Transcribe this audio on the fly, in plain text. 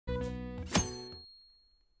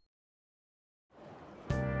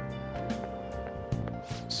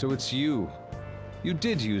so it's you. You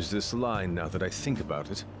did use this line now that I think about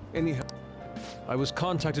it. Anyhow, I was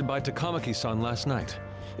contacted by Takamaki-san last night.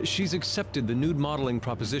 She's accepted the nude modeling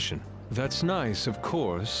proposition. That's nice, of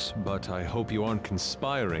course, but I hope you aren't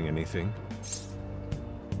conspiring anything.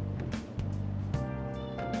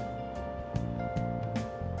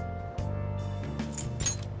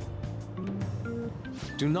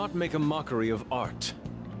 Do not make a mockery of art.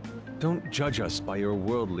 Don't judge us by your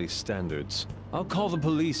worldly standards. I'll call the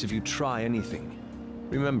police if you try anything.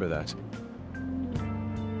 Remember that.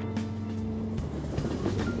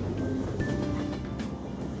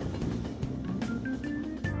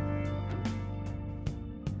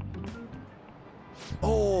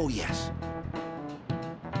 Oh, yes.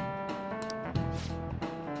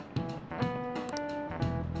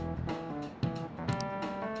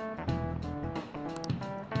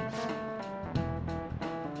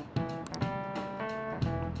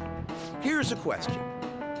 Here's a question.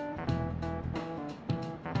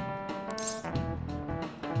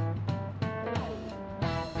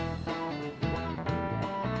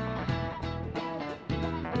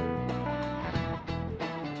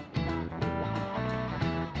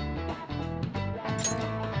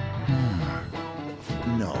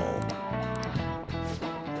 No.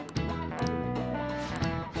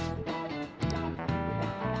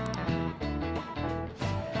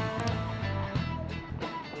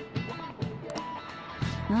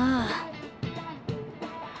 Ah.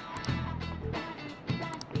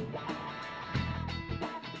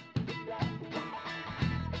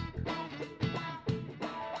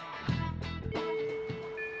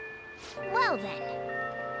 Well then.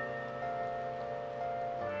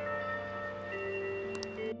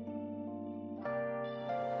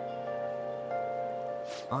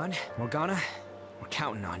 On, Morgana, we're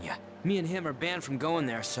counting on you. Me and him are banned from going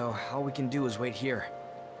there, so all we can do is wait here.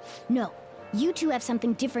 No. You two have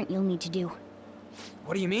something different you'll need to do.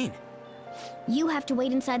 What do you mean? You have to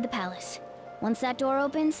wait inside the palace. Once that door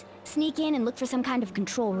opens, sneak in and look for some kind of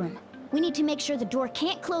control room. We need to make sure the door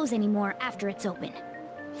can't close anymore after it's open.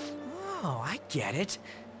 Oh, I get it.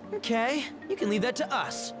 Okay, you can leave that to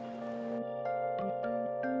us.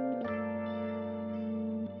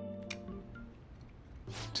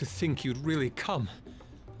 To think you'd really come.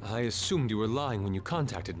 I assumed you were lying when you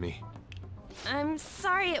contacted me. I'm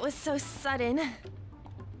sorry it was so sudden.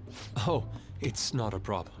 Oh, it's not a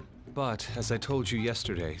problem. But, as I told you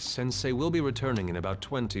yesterday, Sensei will be returning in about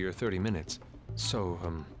 20 or 30 minutes. So,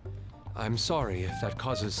 I'm sorry if that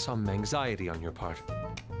causes some anxiety on your part.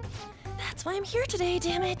 That's why I'm here today,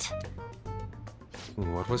 damn it.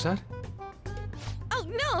 What was that? Oh,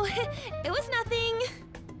 no, it was nothing.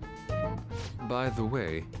 By the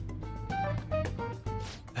way,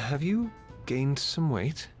 have you gained some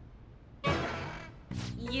weight?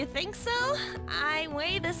 You think so? I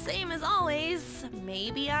weigh the same as always.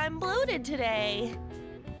 Maybe I'm bloated today.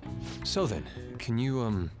 So then, can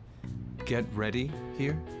you, get ready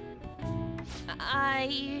here?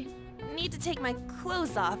 I need to take my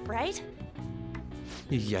clothes off, right?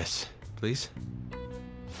 Yes, please.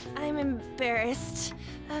 I'm embarrassed.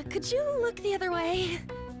 Could you look the other way?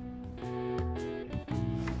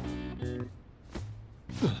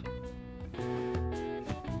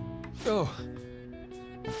 Oh.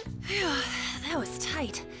 Phew, that was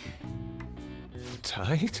tight.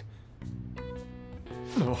 Tight?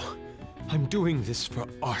 No, I'm doing this for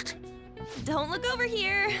art. Don't look over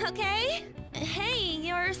here, okay? Hey,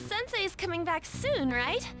 your sensei's coming back soon,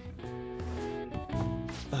 right?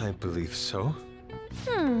 I believe so.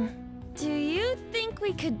 Do you think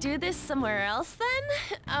we could do this somewhere else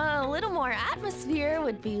then? A little more atmosphere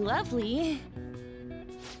would be lovely.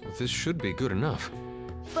 This should be good enough.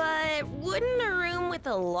 But wouldn't a room with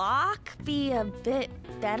a lock be a bit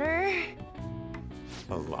better?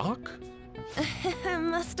 A lock?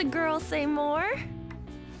 Must a girl say more?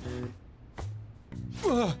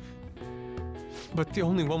 But the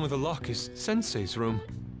only one with a lock is Sensei's room.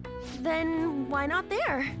 Then why not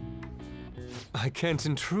there? I can't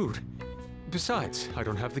intrude. Besides, I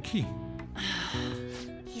don't have the key.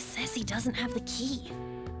 He says he doesn't have the key.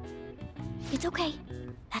 It's okay.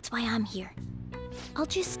 That's why I'm here. I'll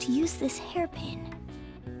just use this hairpin.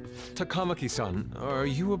 Takamaki-san, are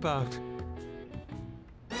you about...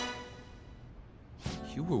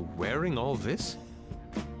 You were wearing all this?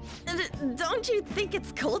 Don't you think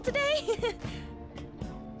it's cold today?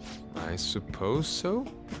 I suppose so.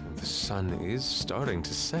 The sun is starting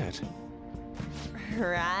to set.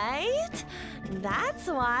 Right? That's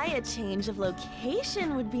why a change of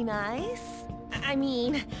location would be nice. I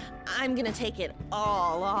mean, I'm gonna take it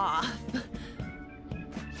all off.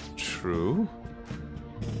 True.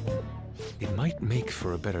 It might make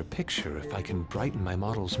for a better picture if I can brighten my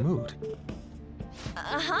model's mood.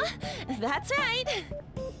 Uh-huh, that's right.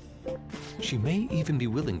 She may even be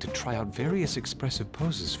willing to try out various expressive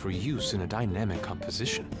poses for use in a dynamic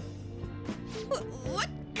composition. What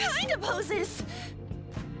kind of poses?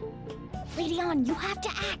 Lady On, you have to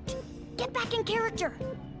act. Get back in character.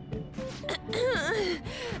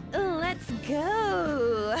 Let's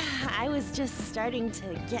go. I was just starting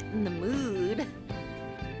to get in the mood.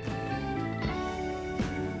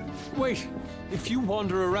 Wait, if you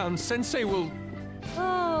wander around, Sensei will...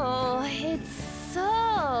 Oh, it's so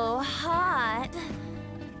hot.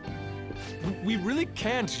 We really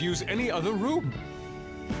can't use any other room.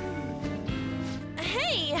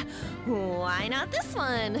 Hey, why not this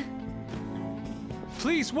one?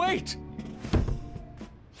 Please wait!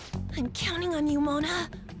 I'm counting on you, Mona.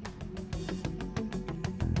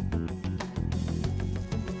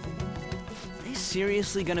 Are they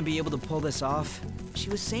seriously gonna be able to pull this off? She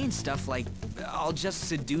was saying stuff like, I'll just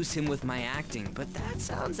seduce him with my acting, but that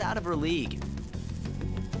sounds out of her league.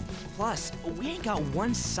 Plus, we ain't got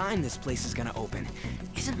one sign this place is gonna open.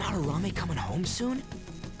 Isn't Madarame coming home soon?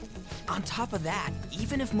 On top of that,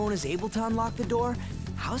 even if Mona's able to unlock the door,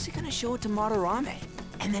 how's he gonna show it to Madarame?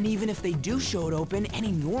 And then even if they do show it open,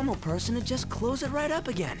 any normal person would just close it right up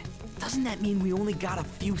again. Doesn't that mean we only got a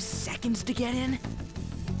few seconds to get in?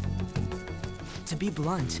 To be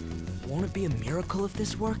blunt, won't it be a miracle if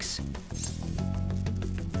this works?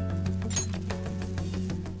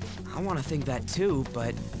 I want to think that too,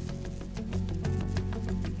 but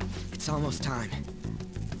it's almost time.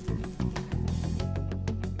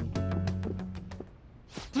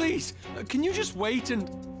 Please, can you just wait and...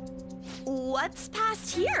 What's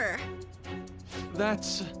past here?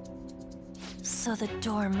 That's... So the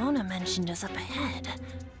door Mona mentioned is up ahead.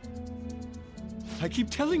 I keep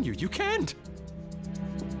telling you, you can't!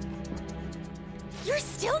 You're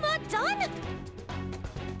still not done?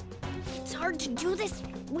 It's hard to do this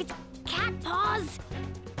with cat paws.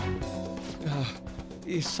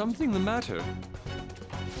 Is something the matter?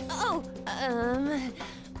 Oh,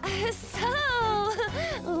 so,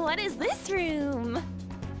 what is this room?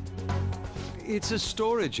 It's a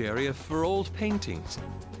storage area for old paintings.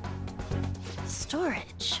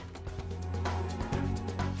 Storage.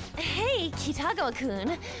 Hey,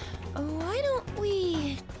 Kitagawa-kun, why don't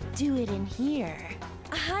we do it in here?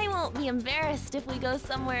 I won't be embarrassed if we go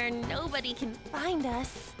somewhere nobody can find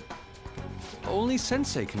us. Only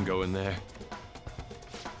Sensei can go in there.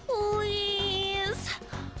 Please.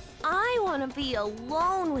 I want to be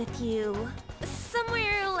alone with you.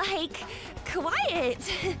 Somewhere like quiet.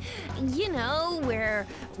 You know, where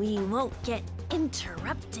we won't get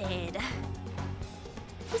interrupted.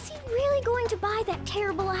 Was he really going to buy that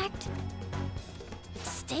terrible act?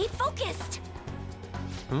 Stay focused.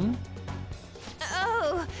 Hmm?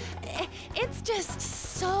 Oh, it's just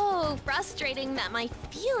so frustrating that my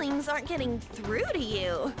feelings aren't getting through to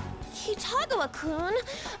you. Kitagawa-kun,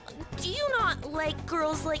 do you not like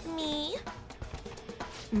girls like me?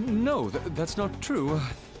 No, that's not true.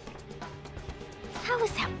 How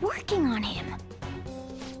is that working on him?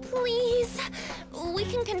 Please, we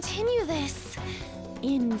can continue this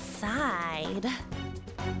inside.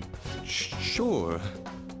 Sure.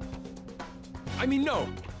 I mean, no,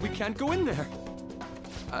 we can't go in there.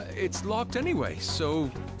 It's locked anyway, so...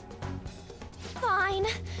 Fine.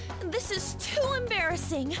 This is too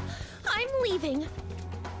embarrassing. I'm leaving.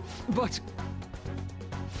 But...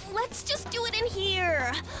 Let's just do it in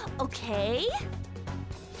here, okay?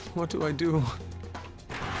 what do I do?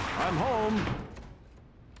 I'm home.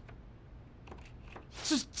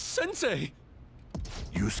 Sensei!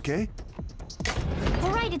 Yusuke?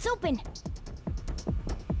 All right, it's open.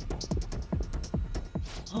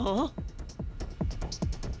 Huh?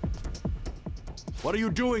 What are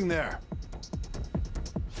you doing there?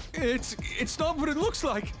 It's not what it looks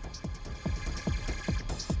like.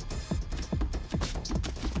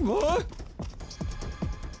 What?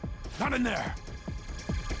 Not in there!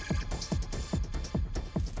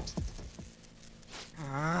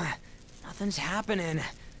 Nothing's happening.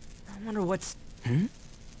 I wonder what's...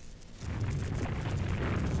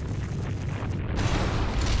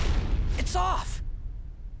 It's off!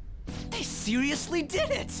 They seriously did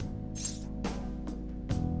it!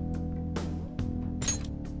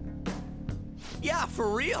 Yeah,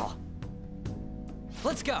 for real!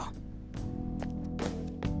 Let's go!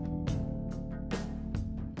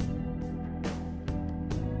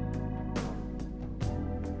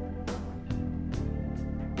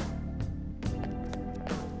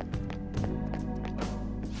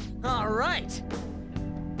 All right!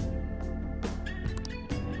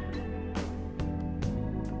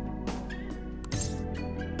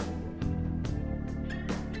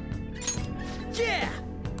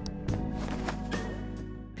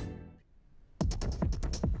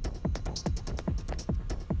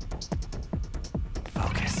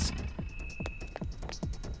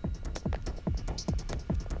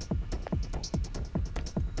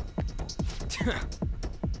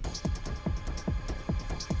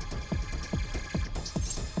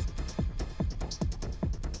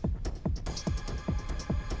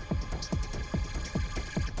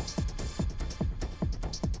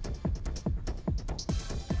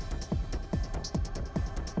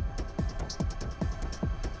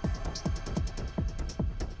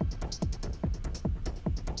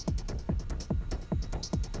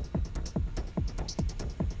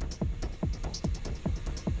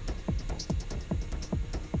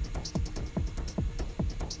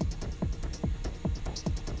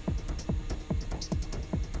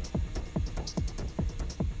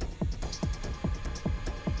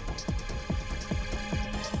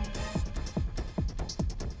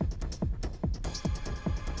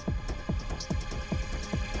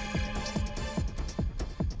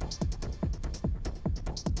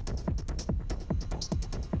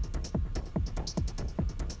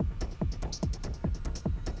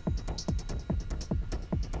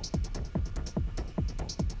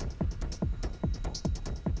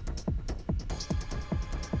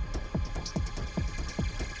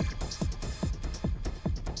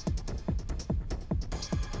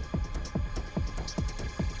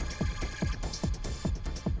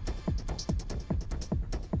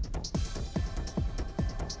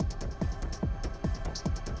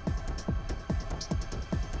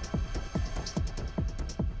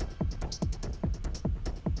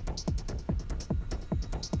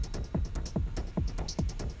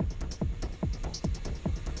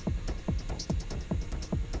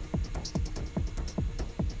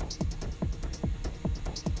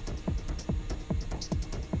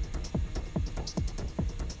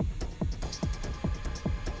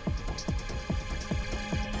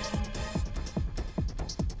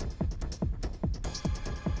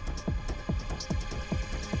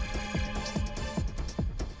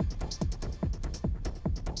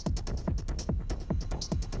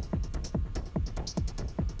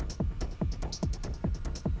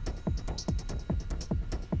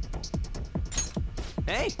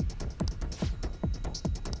 Hey!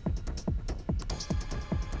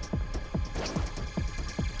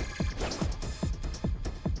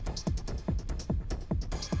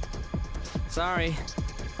 Sorry.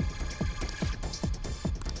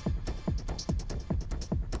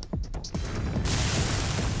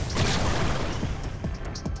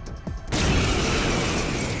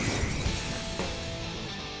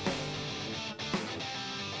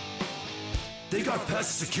 They got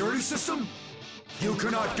past the security system? You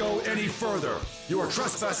cannot go any further. You are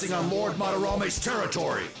trespassing on Lord Madarame's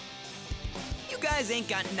territory. You guys ain't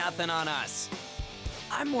got nothing on us.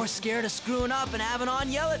 I'm more scared of screwing up and having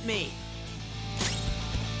On yell at me.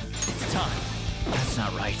 It's time. That's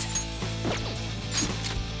not right.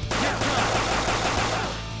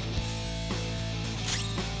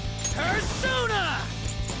 Persona!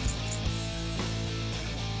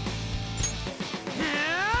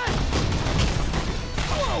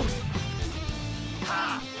 Whoa!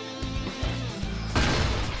 Ha!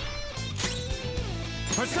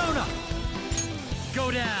 Persona!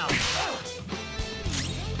 Go down!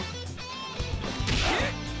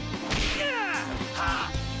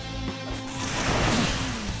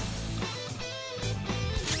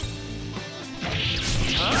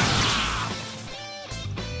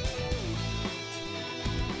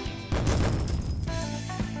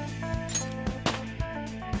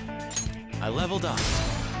 I leveled up.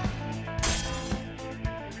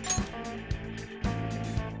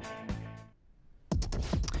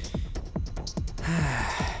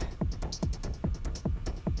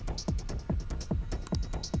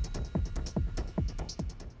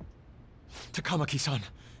 Takamaki-san,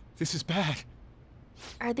 this is bad.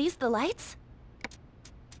 Are these the lights?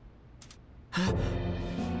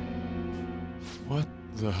 What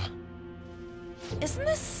the... Isn't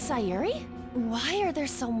this Sayuri? Why are there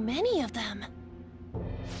so many of them?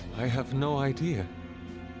 I have no idea.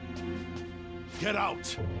 Get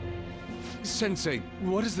out! Sensei,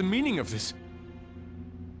 what is the meaning of this?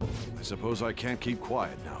 I suppose I can't keep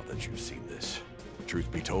quiet now that you've seen this.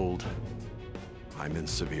 Truth be told, I'm in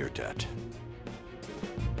severe debt.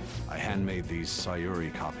 I handmade these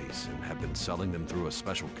Sayuri copies and have been selling them through a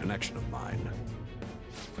special connection of mine.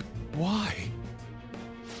 But why?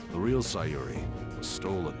 The real Sayuri was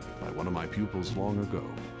stolen by one of my pupils long ago.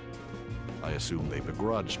 I assume they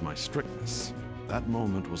begrudged my strictness. That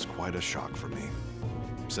moment was quite a shock for me.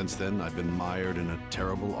 Since then, I've been mired in a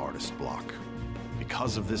terrible artist block.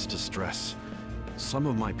 Because of this distress, some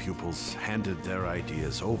of my pupils handed their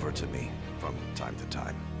ideas over to me from time to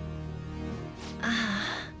time.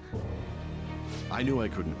 I knew I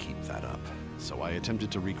couldn't keep that up, so I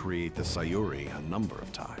attempted to recreate the Sayuri a number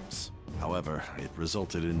of times. However, it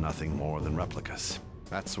resulted in nothing more than replicas.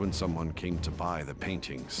 That's when someone came to buy the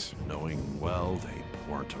paintings, knowing, well, they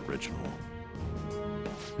weren't original.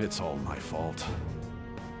 It's all my fault.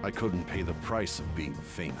 I couldn't pay the price of being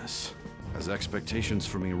famous. As expectations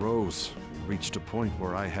for me rose, it reached a point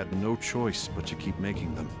where I had no choice but to keep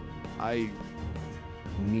making them. I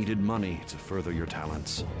needed money to further your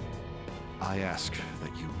talents. I ask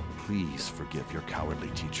that you please forgive your cowardly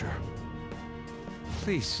teacher.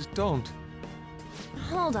 Please, don't.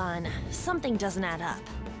 Hold on, something doesn't add up.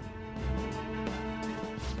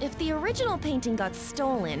 If the original painting got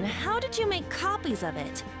stolen, how did you make copies of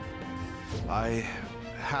it? I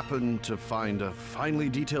happened to find a finely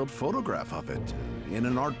detailed photograph of it in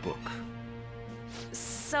an art book.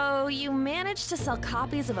 So you managed to sell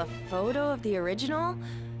copies of a photo of the original?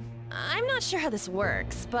 I'm not sure how this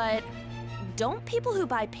works, but don't people who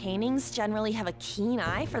buy paintings generally have a keen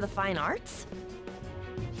eye for the fine arts?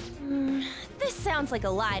 This sounds like a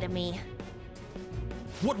lie to me.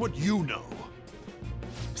 What would you know?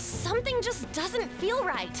 Something just doesn't feel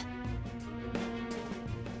right.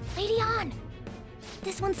 Lady An!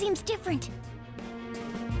 This one seems different.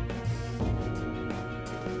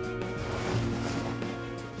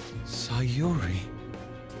 Sayuri.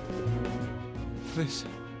 This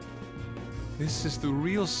is the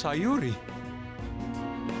real Sayuri.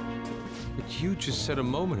 But you just said a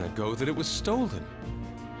moment ago that it was stolen.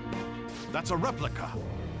 That's a replica.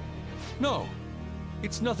 No,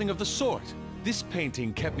 it's nothing of the sort. This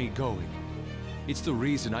painting kept me going. It's the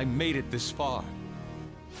reason I made it this far.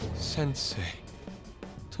 Sensei,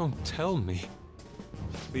 don't tell me.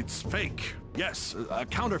 It's fake. Yes, a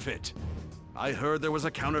counterfeit. I heard there was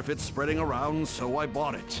a counterfeit spreading around, so I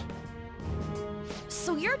bought it.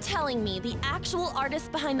 So you're telling me the actual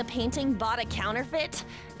artist behind the painting bought a counterfeit?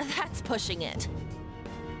 That's pushing it.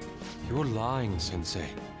 You're lying, Sensei.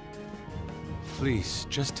 Please,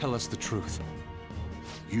 just tell us the truth.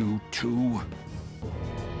 You too?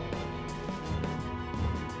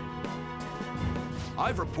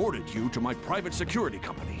 I've reported you to my private security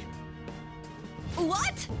company.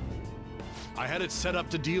 What? I had it set up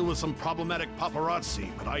to deal with some problematic paparazzi,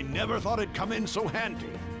 but I never thought it'd come in so handy.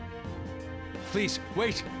 Please,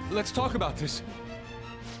 wait. Let's talk about this.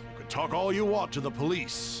 You could talk all you want to the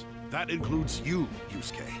police. That includes you,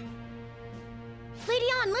 Yusuke. Lady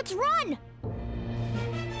An, let's run!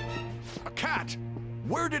 A cat?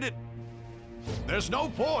 Where did it... There's no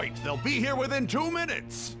point. They'll be here within 2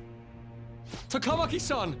 minutes.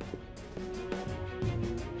 Takamaki-san!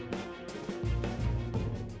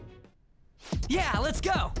 Yeah, let's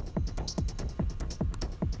go!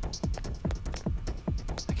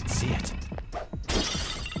 I can see it.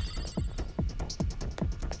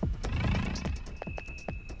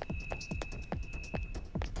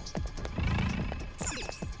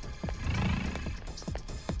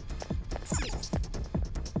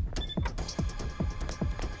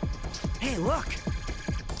 Hey, look!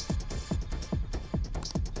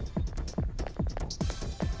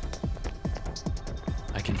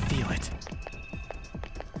 I can feel it.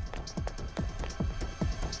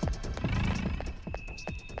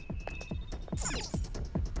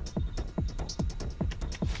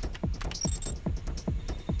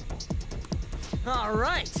 All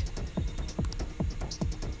right.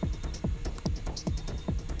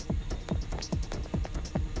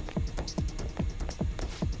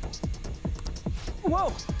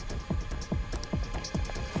 Whoa.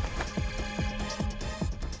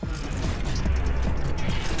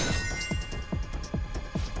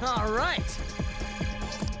 All right.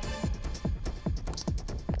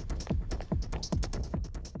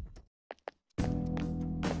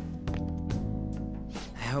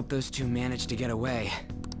 I hope those two managed to get away.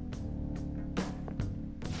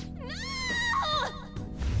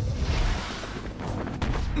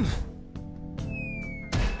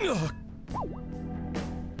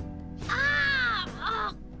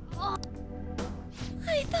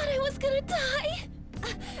 I thought I was gonna die.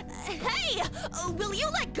 Hey! Will you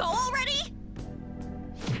let go already?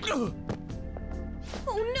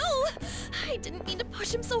 Oh no! I didn't mean to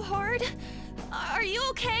push him so hard. Are you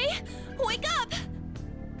okay? Wake up!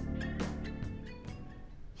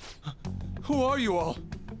 Who are you all?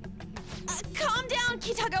 Calm down,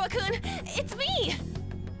 Kitagawa-kun. It's me!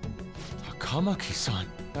 Takamaki-san.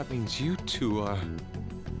 That means you two are...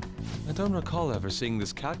 I don't recall ever seeing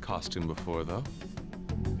this cat costume before, though.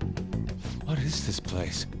 What is this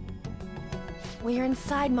place? We're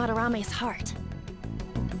inside Madarame's heart.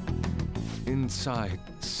 Inside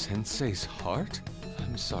Sensei's heart?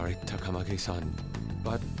 I'm sorry, Takamaki-san,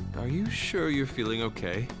 but are you sure you're feeling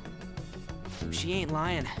okay? She ain't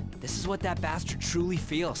lying. This is what that bastard truly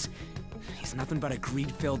feels. He's nothing but a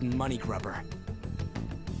greed-filled money grubber.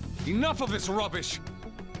 Enough of this rubbish!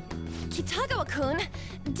 Kitagawa-kun,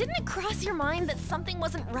 didn't it cross your mind that something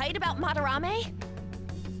wasn't right about Madarame?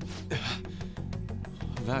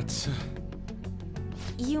 That's...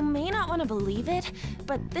 You may not want to believe it,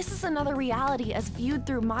 but this is another reality as viewed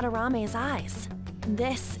through Madarame's eyes.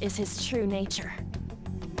 This is his true nature.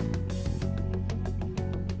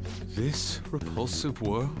 This repulsive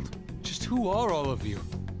world? Just who are all of you?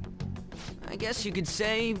 I guess you could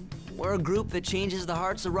say we're a group that changes the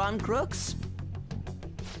hearts of rotten crooks.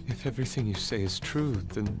 If everything you say is true,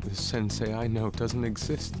 then the sensei I know doesn't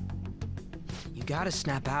exist. You gotta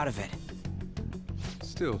snap out of it.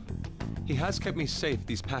 Still, he has kept me safe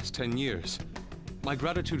these past 10 years. My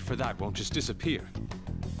gratitude for that won't just disappear.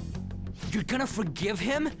 You're gonna forgive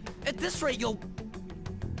him? At this rate, you'll...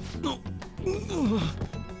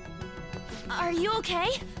 Are you okay?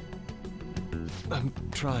 I'm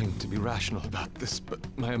trying to be rational about this, but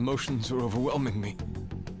my emotions are overwhelming me.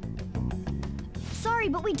 Sorry,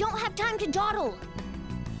 but we don't have time to dawdle.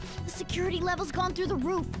 The security level's gone through the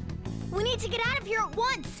roof. We need to get out of here at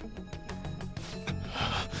once.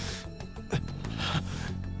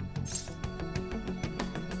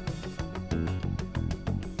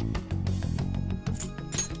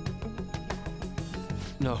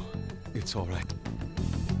 No, it's all right.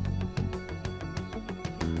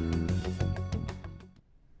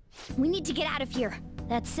 We need to get out of here.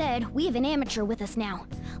 That said, we have an amateur with us now.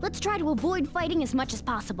 Let's try to avoid fighting as much as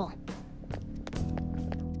possible.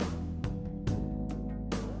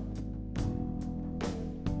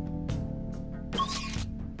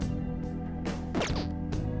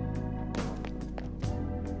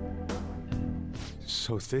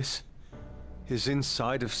 So this is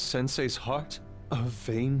inside of Sensei's heart? A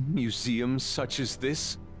vain museum such as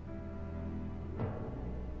this?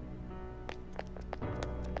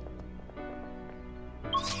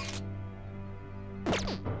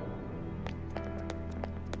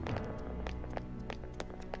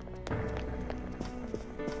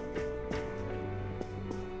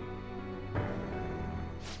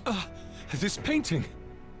 This painting!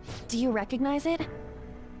 Do you recognize it?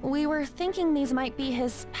 We were thinking these might be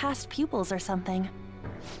his past pupils or something.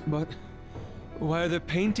 But why are there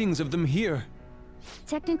paintings of them here?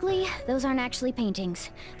 Technically, those aren't actually paintings.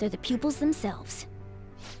 They're the pupils themselves.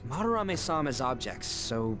 Madarame saw them as objects,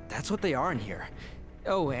 so that's what they are in here.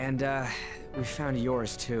 Oh, and, we found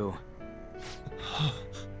yours, too.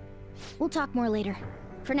 We'll talk more later.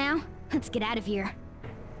 For now, let's get out of here.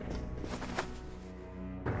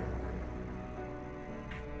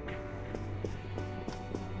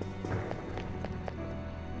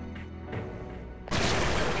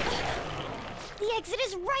 The exit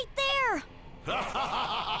is right there!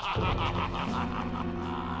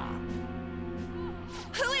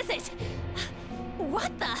 Who is it?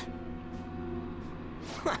 What the?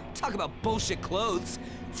 Talk about bullshit clothes.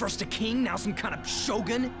 First a king, now some kind of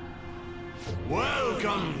shogun.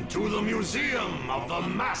 Welcome to the Museum of the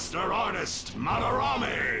Master Artist,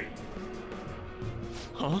 Madarame!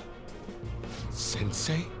 Huh?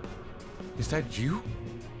 Sensei? Is that you?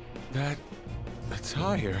 That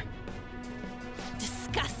attire?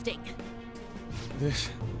 Disgusting.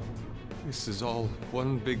 This is all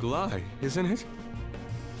one big lie, isn't it?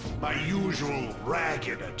 My usual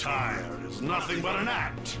ragged attire is nothing but an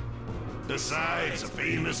act. Besides a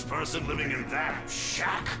famous person living in that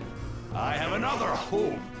shack, I have another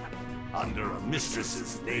home. Under a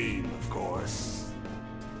mistress's name, of course.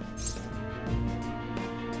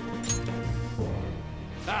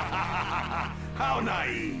 How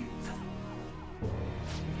naive.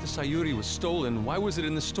 If the Sayuri was stolen, why was it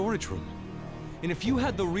in the storage room? And if you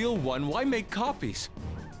had the real one, why make copies?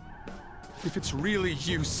 If it's really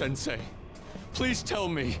you, Sensei, please tell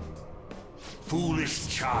me. Foolish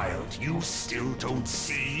child, you still don't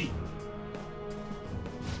see?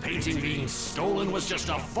 Painting being stolen was just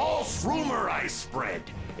a false rumor I spread.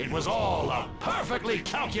 It was all a perfectly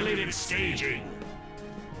calculated staging.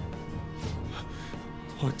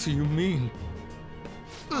 What do you mean?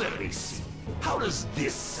 Let me see. How does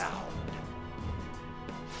this sound?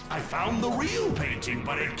 I found the real painting,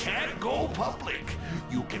 but it can't go public.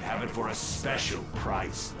 You can have it for a special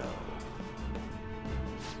price, though.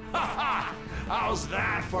 Ha ha! How's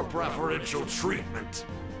that for preferential treatment?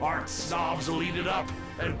 Art snobs will eat it up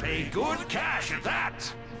and pay good cash at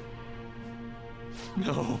that.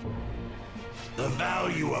 No. The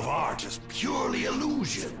value of art is purely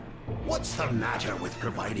illusion. What's the matter with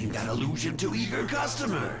providing that illusion to eager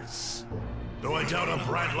customers? Though I doubt a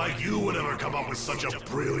brat like you would ever come up with such a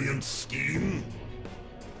brilliant scheme.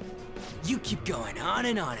 You keep going on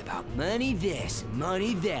and on about money this,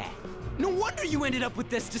 money that. No wonder you ended up with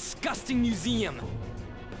this disgusting museum.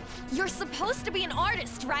 You're supposed to be an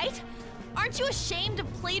artist, right? Aren't you ashamed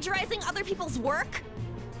of plagiarizing other people's work?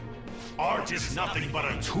 Art is nothing but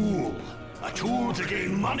a tool. A tool to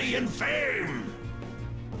gain money and fame.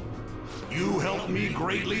 You helped me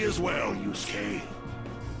greatly as well, Yusuke.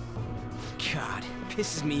 God,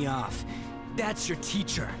 pisses me off. That's your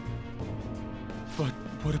teacher. But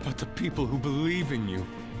what about the people who believe in you?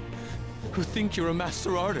 Who think you're a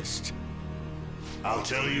master artist? I'll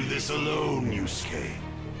tell you this alone, Yusuke.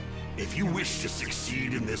 If you wish to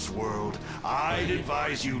succeed in this world, I'd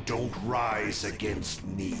advise you don't rise against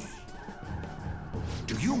me.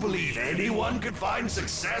 Do you believe anyone could find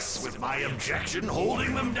success with my objection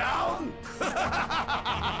holding them down?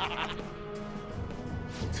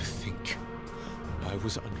 To think I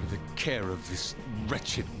was under the care of this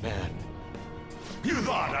wretched man. You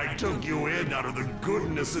thought I took you in out of the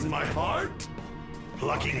goodness in my heart?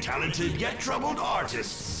 Plucking talented yet troubled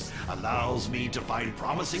artists allows me to find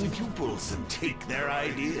promising pupils and take their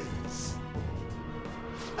ideas.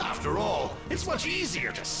 After all, it's much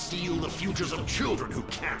easier to steal the futures of children who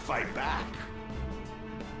can't fight back.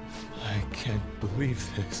 I can't believe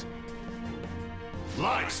this.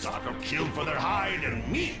 Livestock are killed for their hide and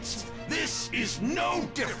meat. This is no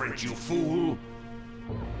different, you fool.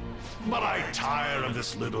 But I tire of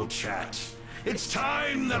this little chat. It's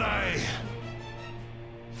time that I...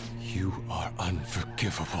 You are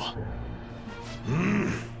unforgivable.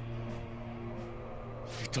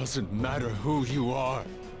 It doesn't matter who you are.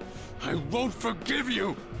 I won't forgive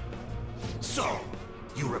you! So,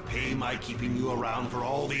 you repay my keeping you around for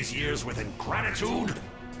all these years with ingratitude?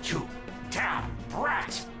 You damn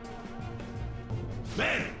brat!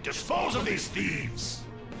 Then, dispose of these thieves!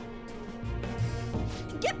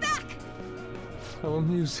 Get back! How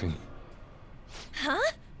amusing. Huh?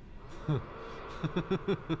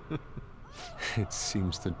 It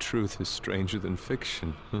seems the truth is stranger than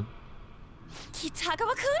fiction, huh?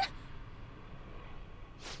 Kitagawa-kun?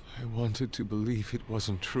 I wanted to believe it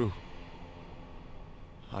wasn't true.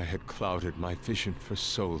 I had clouded my vision for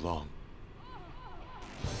so long.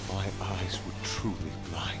 My eyes were truly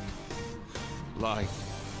blind. Blind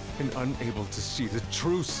and unable to see the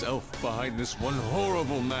true self behind this one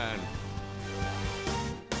horrible man.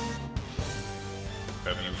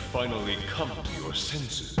 Have you finally come to your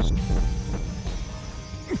senses?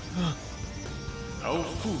 How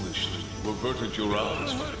foolishly you averted your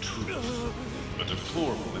eyes from the truth. A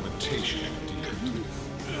deplorable imitation indeed.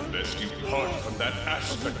 Lest you part from that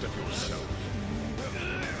aspect of yourself.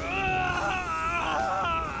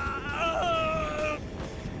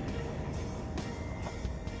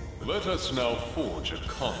 Let us now forge a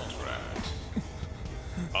contract.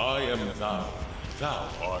 I am thou, thou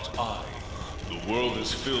art I. The world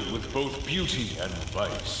is filled with both beauty and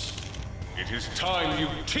vice. It is time you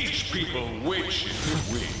teach people which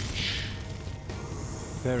is which.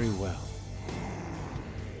 Very well.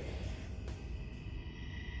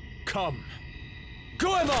 Come!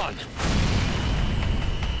 Goemon!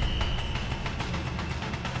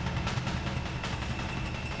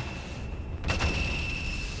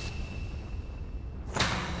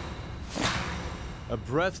 A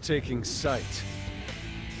breathtaking sight.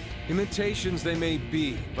 Imitations they may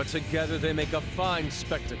be, but together they make a fine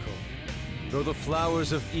spectacle. Though the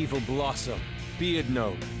flowers of evil blossom, be it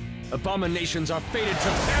known, abominations are fated to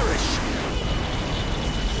perish!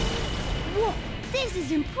 Whoa, this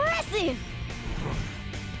is impressive!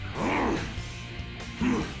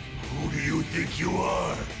 Who do you think you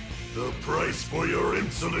are? The price for your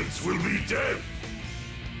insolence will be death!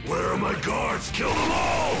 Where are my guards? Kill them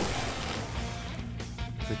all!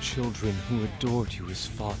 The children who adored you as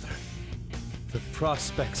father. The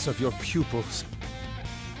prospects of your pupils.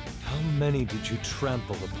 How many did you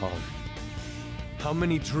trample upon? How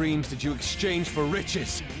many dreams did you exchange for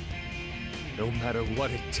riches? No matter what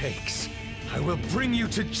it takes, I will bring you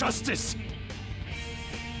to justice!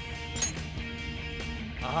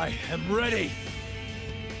 I am ready!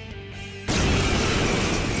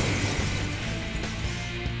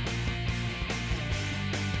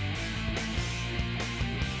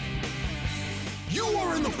 You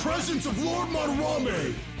are in the presence of Lord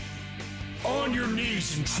Madarame! On your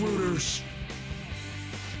knees, intruders!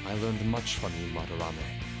 I learned much from you, Madarame.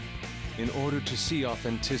 In order to see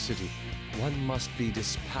authenticity, one must be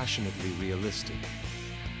dispassionately realistic.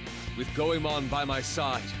 With Goemon by my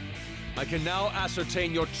side, I can now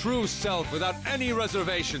ascertain your true self without any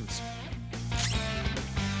reservations.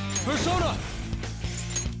 Persona!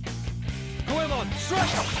 Goemon, strike!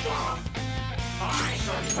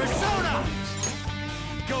 Persona!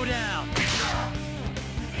 Go down!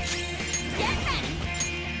 Get ready!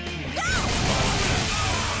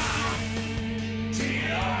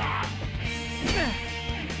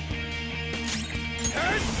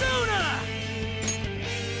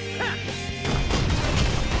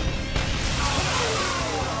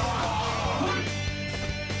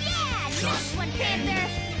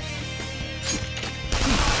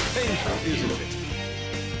 Isn't it?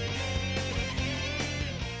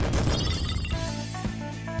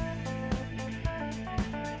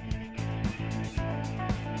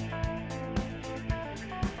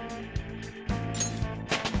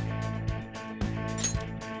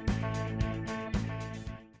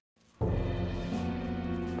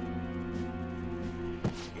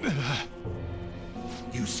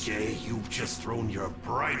 You say you've just thrown your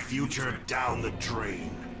bright future down the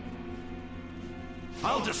drain.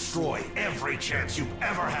 I'll destroy every chance you've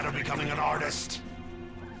ever had of becoming an artist.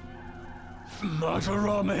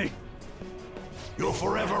 Madarame! You'll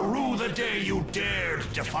forever rue the day you dared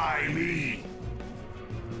defy me.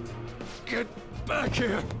 Get back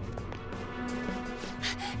here!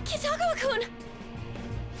 Kitagawa-kun!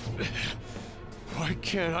 Why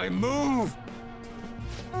can't I move?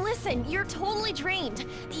 Listen, you're totally drained.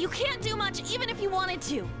 You can't do much even if you wanted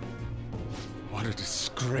to. What a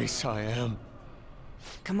disgrace I am.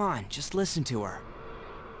 Come on, just listen to her.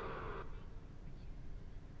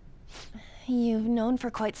 You've known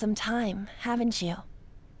for quite some time, haven't you?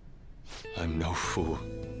 I'm no fool.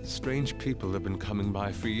 Strange people have been coming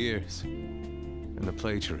by for years. And the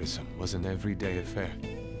plagiarism was an everyday affair.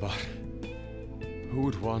 But who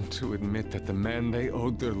would want to admit that the man they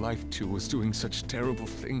owed their life to was doing such terrible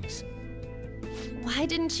things? Why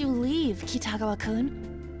didn't you leave, Kitagawa-kun?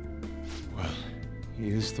 Well, he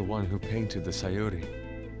is the one who painted the Sayuri.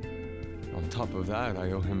 On top of that,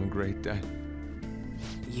 I owe him a great debt.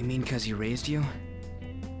 You mean 'cause he raised you?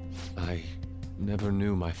 I never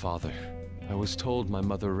knew my father. I was told my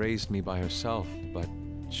mother raised me by herself, but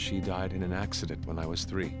she died in an accident when I was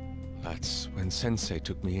 3. That's when Sensei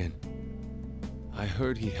took me in. I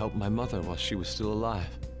heard he helped my mother while she was still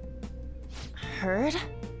alive. Heard?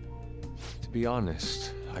 To be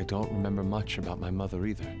honest, I don't remember much about my mother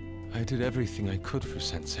either. I did everything I could for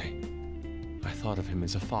Sensei. I thought of him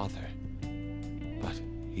as a father. But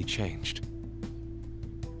he changed.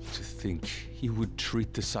 To think he would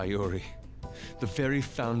treat the Sayuri, the very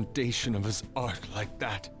foundation of his art, like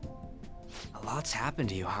that. A lot's happened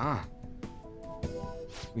to you, huh?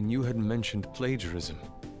 When you had mentioned plagiarism,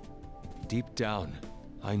 deep down,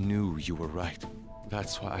 I knew you were right.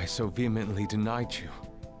 That's why I so vehemently denied you.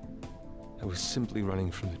 I was simply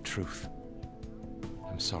running from the truth.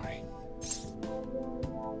 I'm sorry.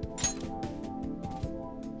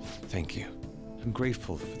 Thank you. I'm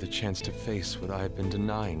grateful for the chance to face what I had been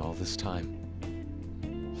denying all this time.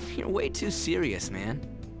 You're way too serious, man.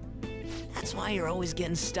 That's why you're always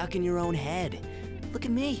getting stuck in your own head. Look at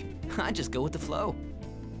me. I just go with the flow.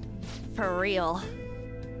 For real.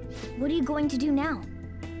 What are you going to do now?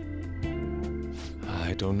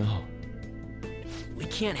 I don't know. We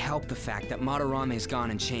can't help the fact that Madarame's gone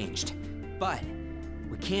and changed. But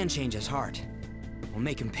we can change his heart. We'll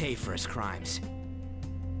make him pay for his crimes.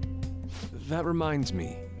 That reminds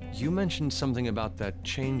me, you mentioned something about that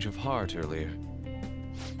change of heart earlier.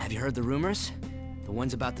 Have you heard the rumors? The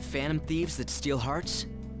ones about the phantom thieves that steal hearts?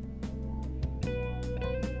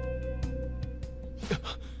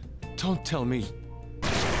 Don't tell me.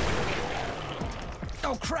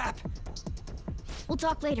 Oh, crap! We'll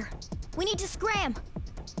talk later. We need to scram!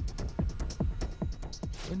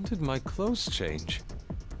 When did my clothes change?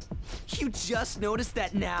 You just noticed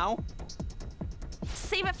that now?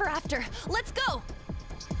 Save it for after. Let's go!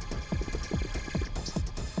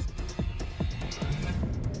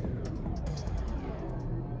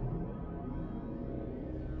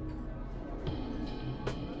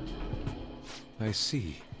 I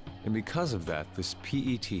see. And because of that, this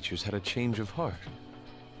PE teacher's had a change of heart.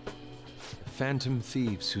 Phantom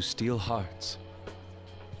thieves who steal hearts.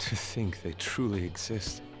 To think they truly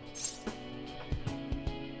exist.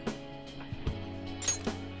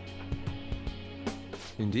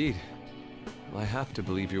 Indeed. I have to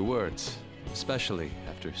believe your words, especially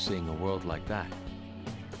after seeing a world like that.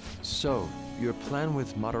 So, your plan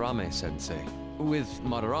with Madarame-sensei, with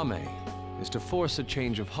Madarame, is to force a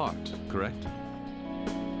change of heart, correct?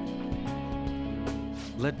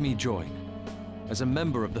 Let me join, as a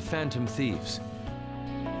member of the Phantom Thieves.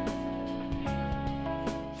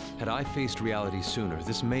 Had I faced reality sooner,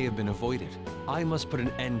 this may have been avoided. I must put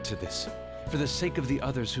an end to this, for the sake of the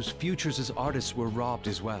others whose futures as artists were robbed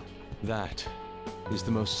as well. That is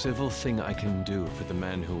the most civil thing I can do for the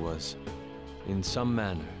man who was, in some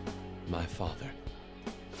manner, my father.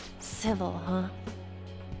 Civil, huh?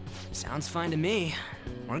 Sounds fine to me.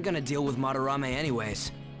 We're gonna deal with Madarame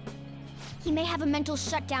anyways. He may have a mental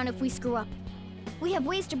shutdown if we screw up. We have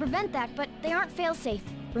ways to prevent that, but they aren't fail-safe.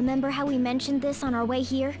 Remember how we mentioned this on our way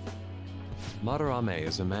here? Madarame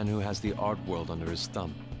is a man who has the art world under his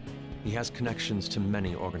thumb. He has connections to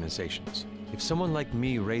many organizations. If someone like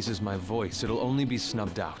me raises my voice, it'll only be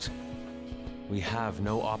snubbed out. We have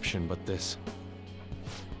no option but this.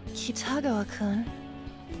 Kitagawa-kun.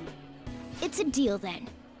 It's a deal then.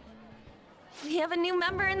 We have a new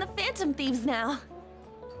member in the Phantom Thieves now.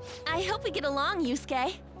 I hope we get along,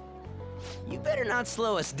 Yusuke. You better not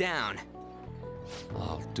slow us down.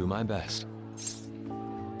 I'll do my best.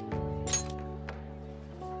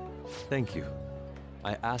 Thank you.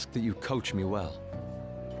 I ask that you coach me well.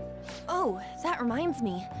 Oh, that reminds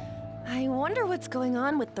me. I wonder what's going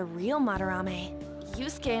on with the real Madarame.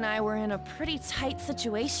 Yusuke and I were in a pretty tight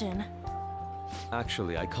situation.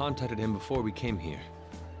 Actually, I contacted him before we came here.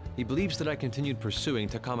 He believes that I continued pursuing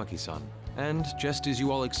Takamaki-san. And just as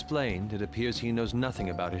you all explained, it appears he knows nothing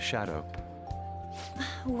about his shadow.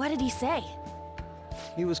 What did he say?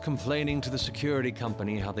 He was complaining to the security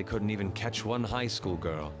company how they couldn't even catch one high school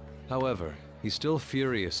girl. However, he's still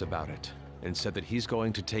furious about it, and said that he's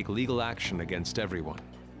going to take legal action against everyone.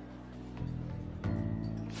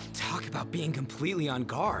 Talk about being completely on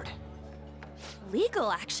guard.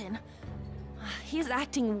 Legal action? He's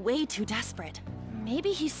acting way too desperate.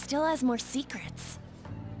 Maybe he still has more secrets.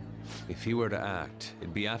 If he were to act,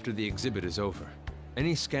 it'd be after the exhibit is over.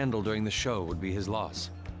 Any scandal during the show would be his loss.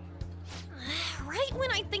 Right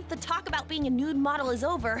when I think the talk about being a nude model is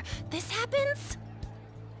over, this happens?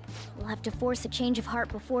 We'll have to force a change of heart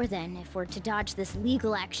before then if we're to dodge this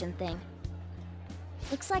legal action thing.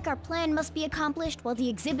 Looks like our plan must be accomplished while the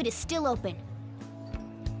exhibit is still open.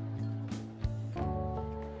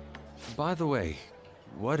 By the way,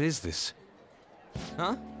 what is this?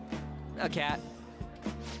 Huh? A cat.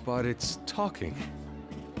 But it's talking.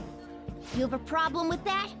 You have a problem with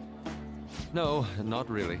that? No, not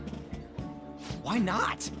really. Why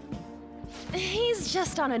not? He's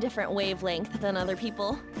just on a different wavelength than other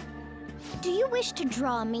people. Do you wish to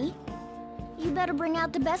draw me? You better bring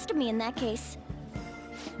out the best of me in that case.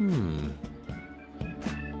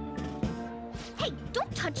 Hey,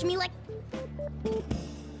 don't touch me like...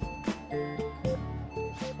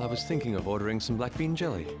 I was thinking of ordering some black bean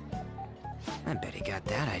jelly. I bet he got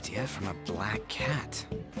that idea from a black cat.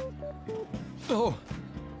 Oh!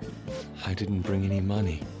 I didn't bring any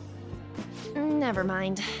money. Never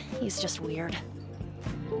mind. He's just weird.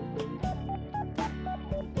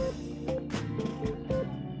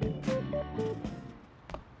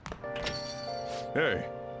 Hey,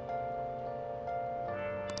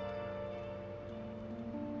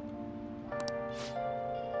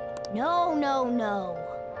 No, no, no.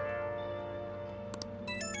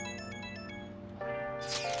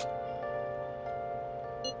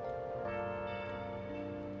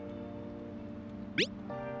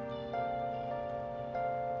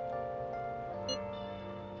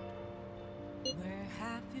 Where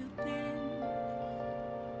have you been?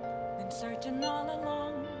 Been searching all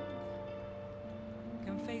along,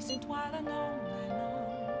 confessing while alone and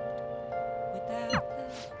on without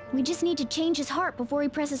We just need to change his heart before he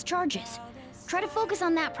presses charges. Try to focus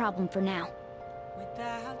on that problem for now.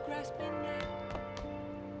 without grasping it.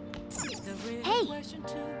 The real Hey! question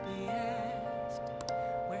to be asked,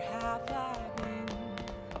 where have I been?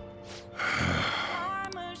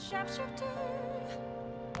 I'm a sharpshooter.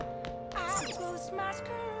 I ghost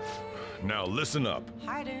masquerade. now listen up.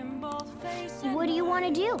 Hiding both face and What do you want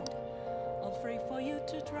to do? all free for you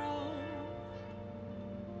to draw.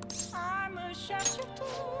 I'm a sharpshooter.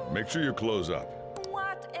 Make sure your clothes up.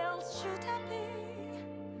 What else should I be?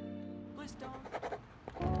 Please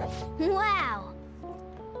don't. Wow!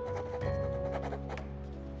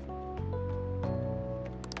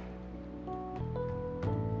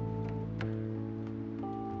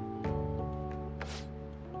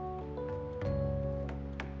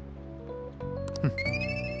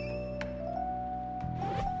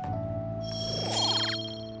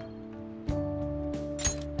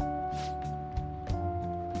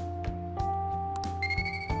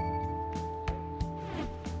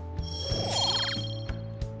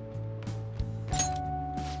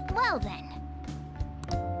 Well then.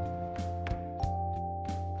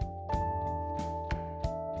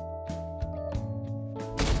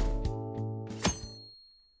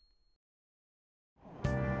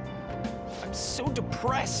 I'm so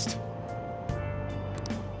depressed.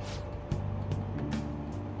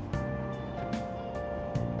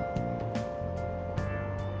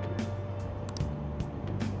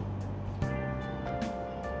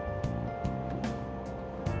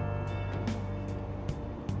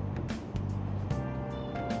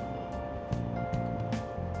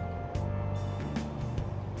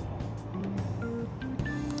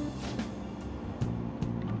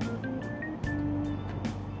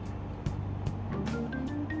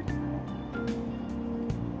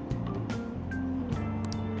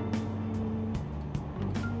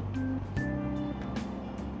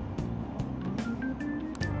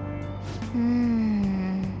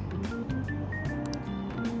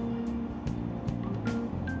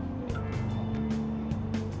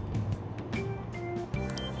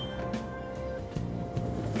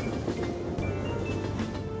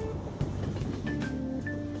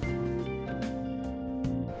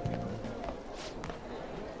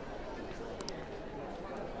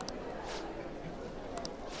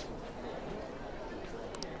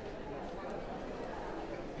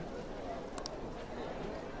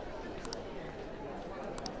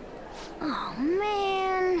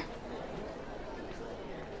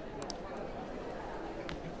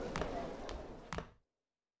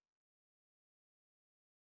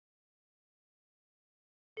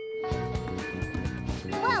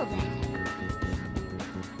 Well then.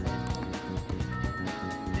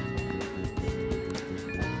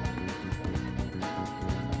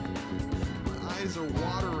 My eyes are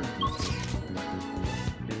watering.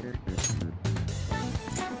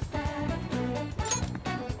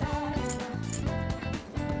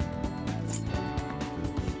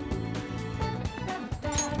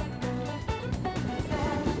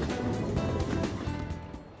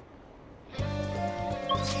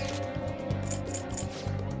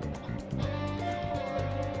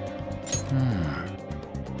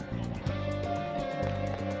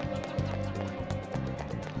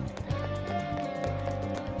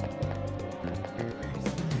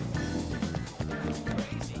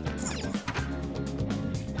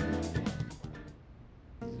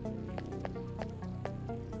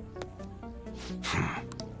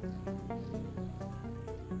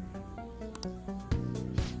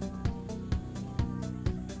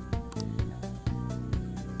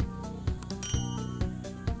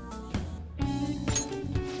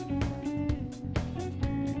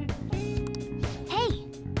 Hey!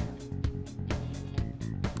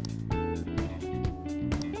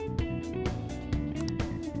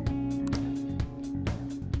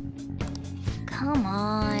 Come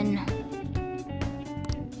on.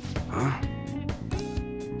 Huh?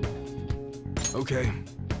 Okay.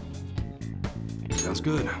 Sounds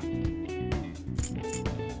good.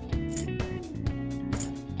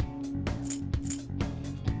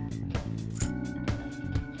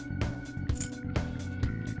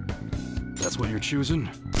 That's what you're choosing?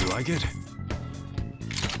 You like it?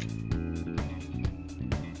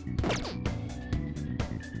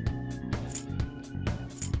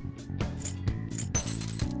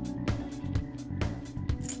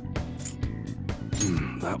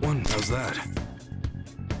 That one? How's that?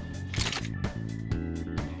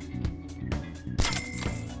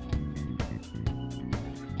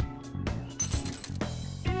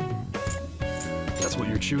 That's what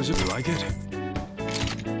you're choosing? You like it?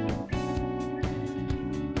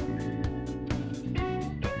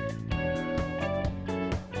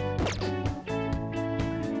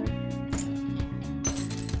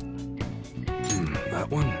 That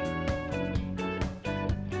one?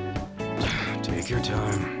 Take your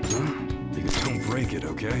time, huh? You don't break it,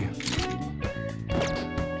 okay?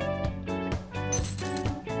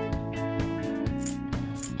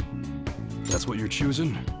 That's what you're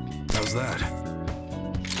choosing? How's that?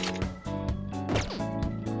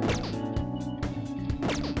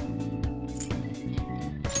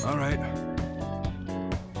 All right.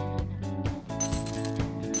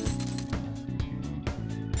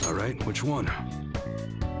 All right, which one?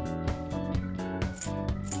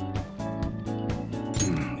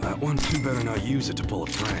 That one? You better not use it to pull a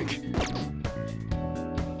prank.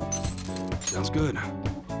 Sounds good.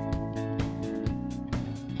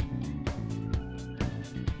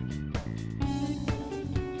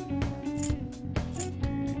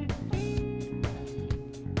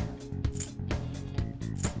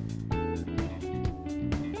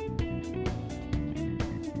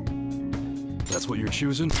 That's what you're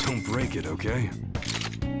choosing? Don't break it, okay?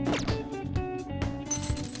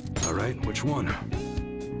 All right, which one?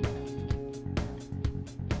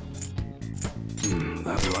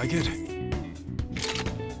 That you like it?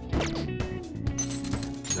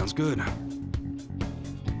 Sounds good.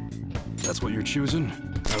 That's what you're choosing?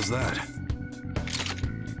 How's that?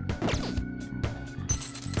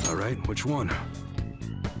 All right, which one?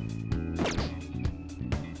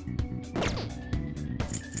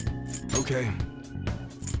 Okay.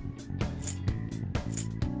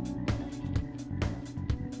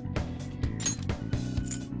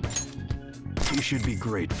 You should be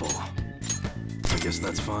grateful. I guess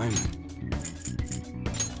that's fine.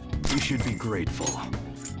 You should be grateful.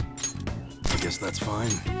 I guess that's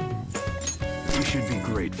fine. You should be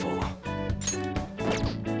grateful.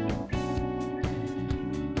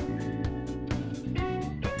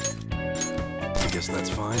 I guess that's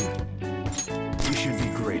fine. You should be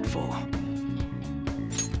grateful.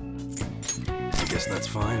 I guess that's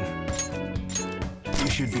fine. You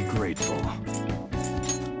should be grateful.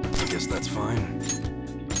 I guess that's fine.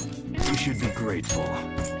 You should be grateful.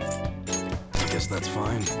 I guess that's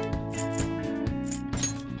fine.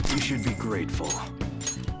 You should be grateful.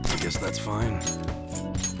 I guess that's fine.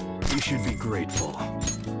 You should be grateful.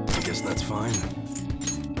 I guess that's fine.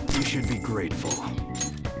 You should be grateful.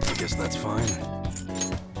 I guess that's fine.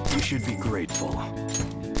 You should be grateful.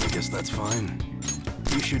 I guess that's fine.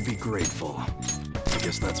 You should be grateful. I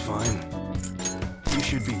guess that's fine. You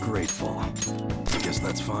should be grateful. I guess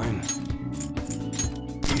that's fine.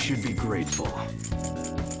 You should be grateful.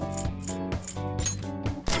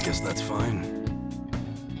 I guess that's fine.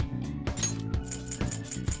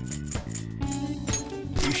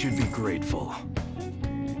 should be grateful.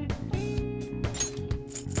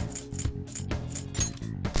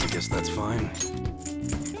 I guess that's fine.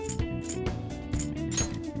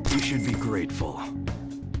 You should be grateful.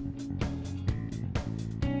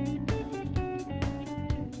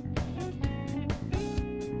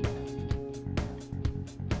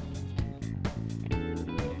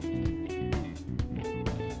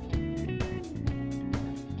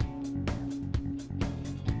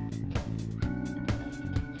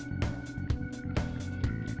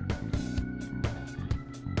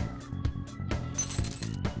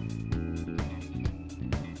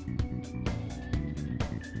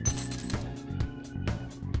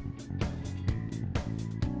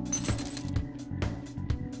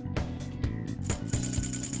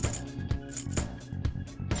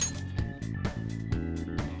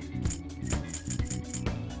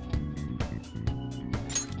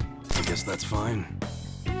 I guess that's fine.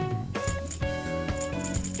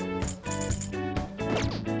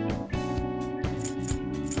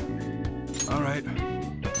 All right.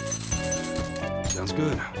 Sounds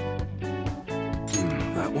good.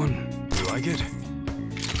 That one. You like it?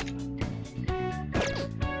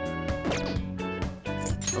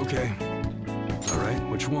 Okay. All right,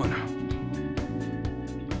 which one?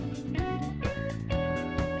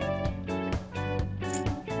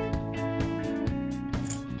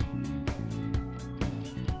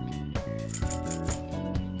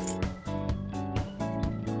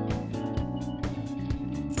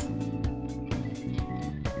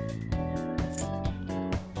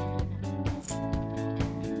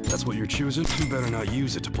 That's what you're choosing? You better not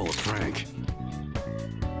use it to pull a prank.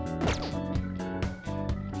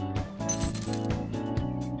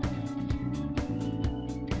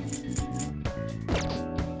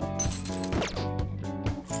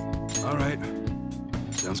 All right.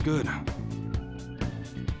 Sounds good.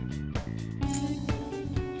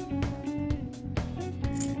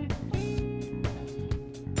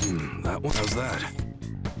 That one? How's that?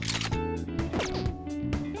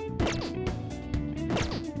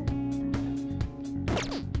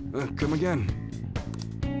 Come again.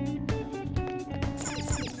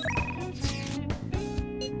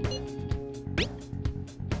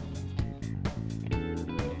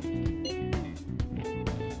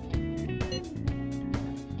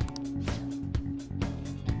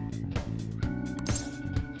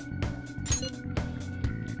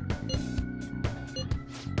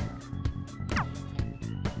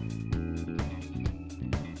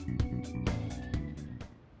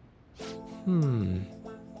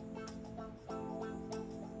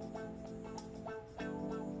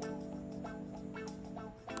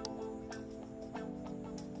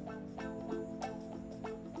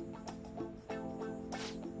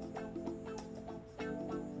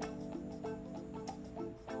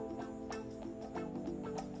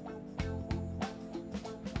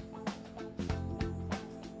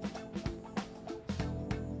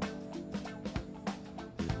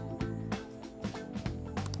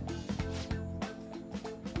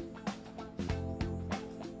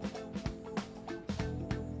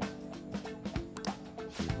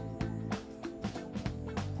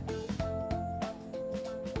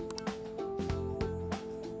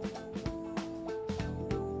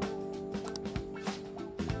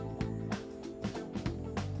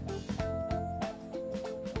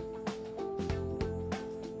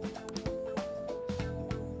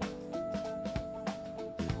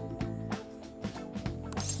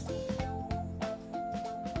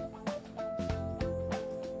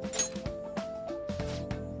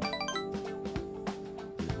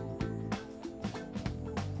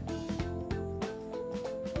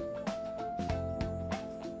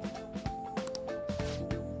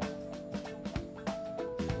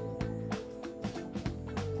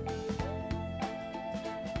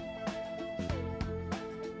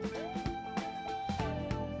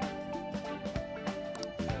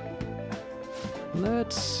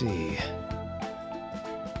 Let's see.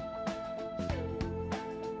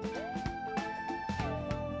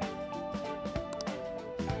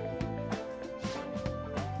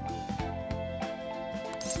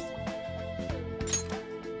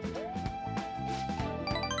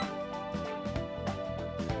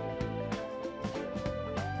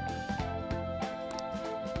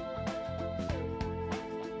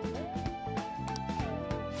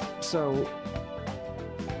 So...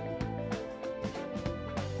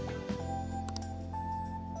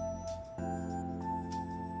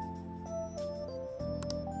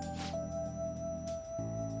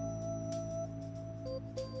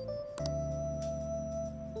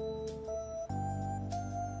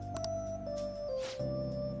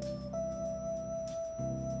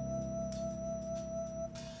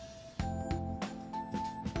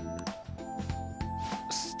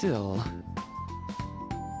 still...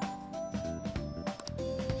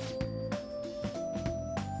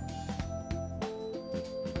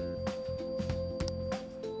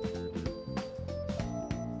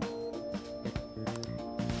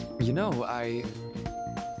 You know,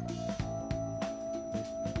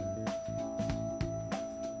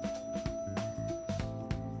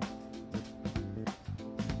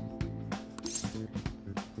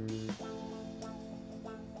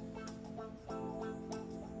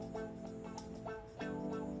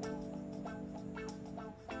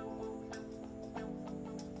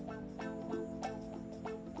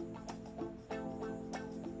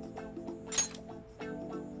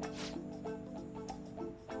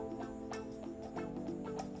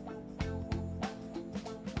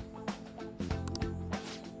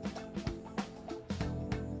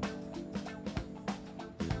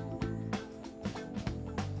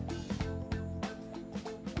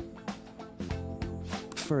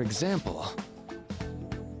 for example...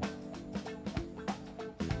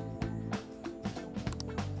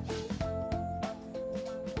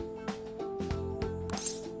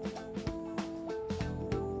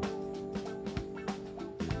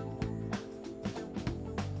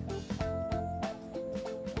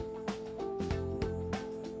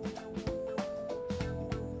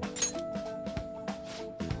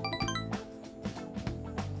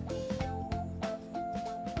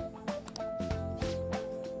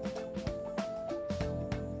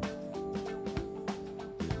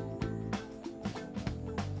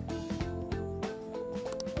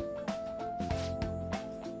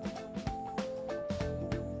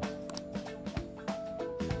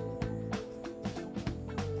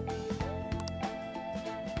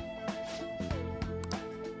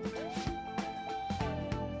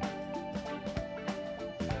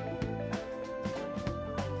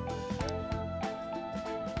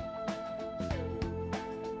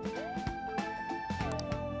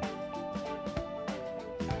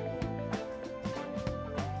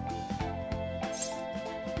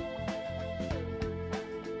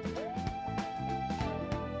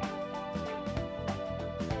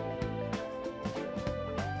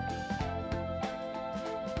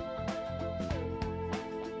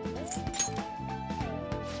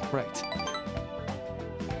 Right.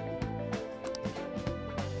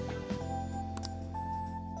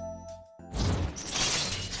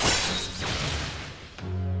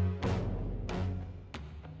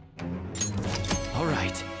 All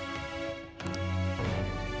right.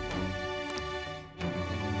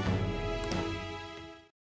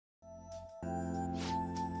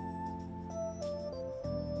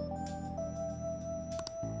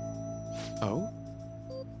 Oh?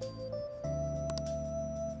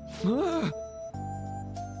 Ah!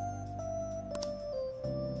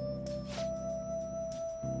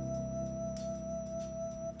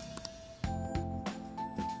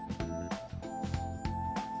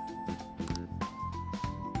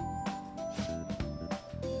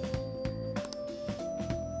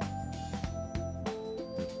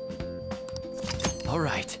 All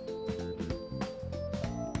right.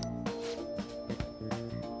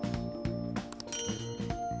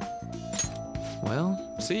 Well,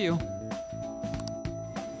 see you.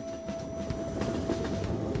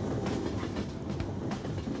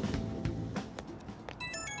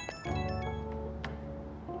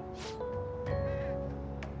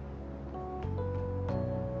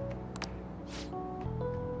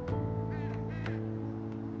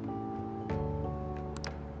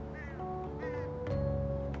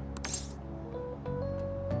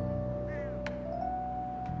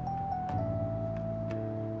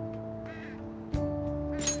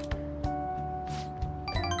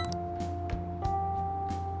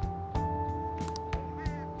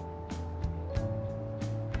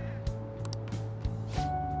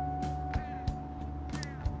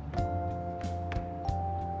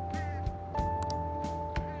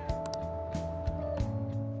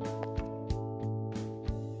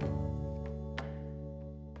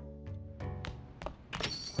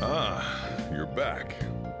 Ah, you're back.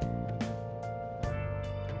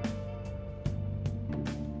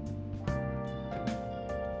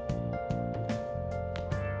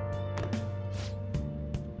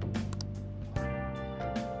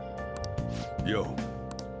 Yo.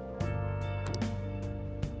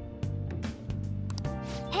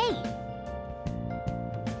 Hey!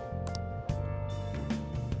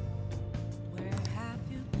 Where have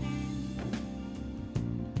you been?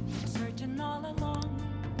 Searching all along,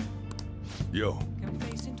 Yo.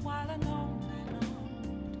 confessing while alone and on,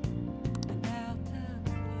 without a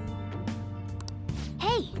clue,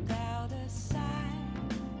 Hey! without a sign,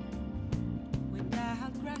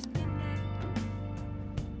 without grasping it.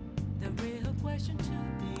 question to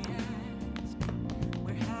be asked.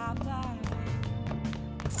 Where have I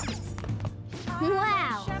been?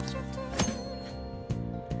 Wow!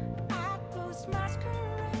 At those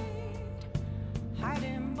masquerade,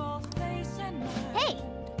 hiding both face and mind. Hey!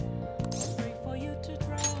 Free for you to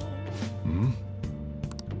draw. Hmm?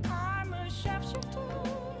 I'm a sharpshooter.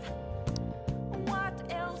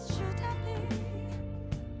 What else should I be?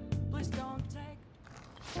 Please don't take.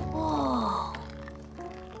 Whoa!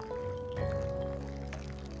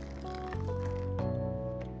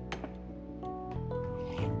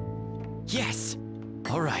 Yes!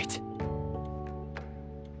 All right.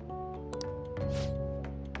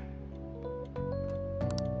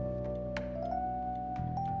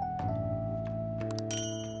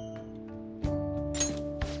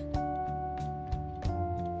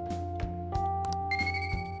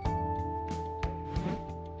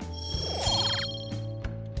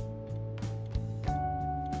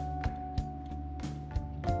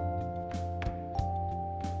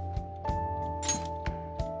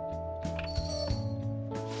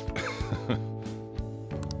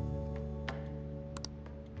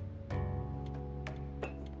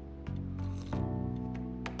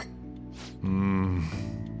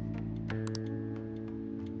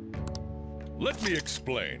 Let me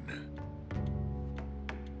explain.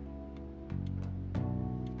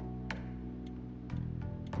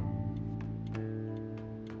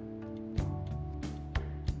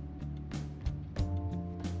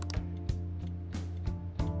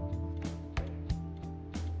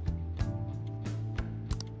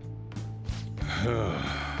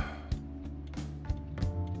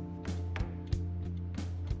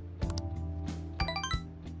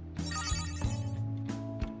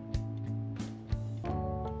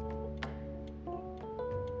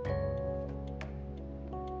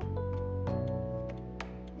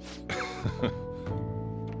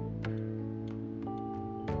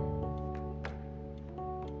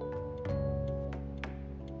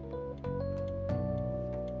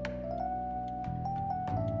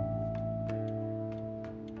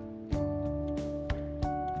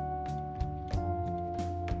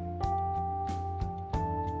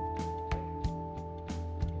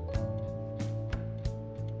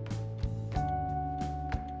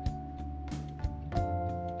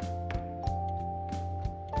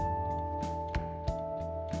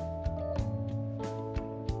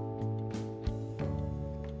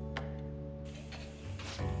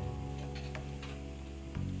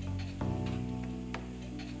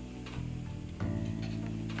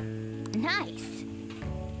 Nice.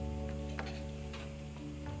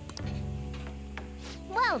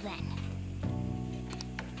 Well then.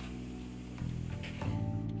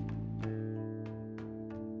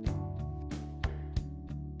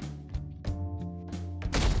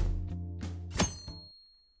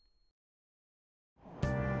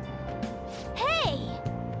 Hey!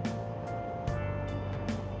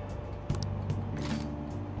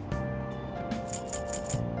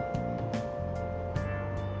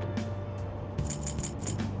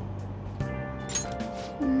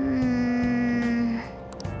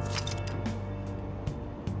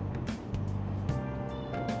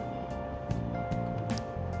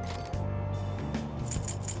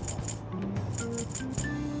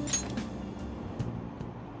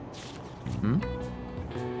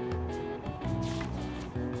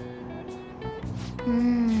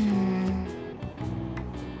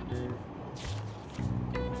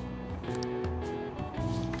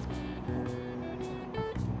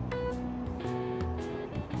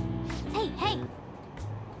 Hey, hey!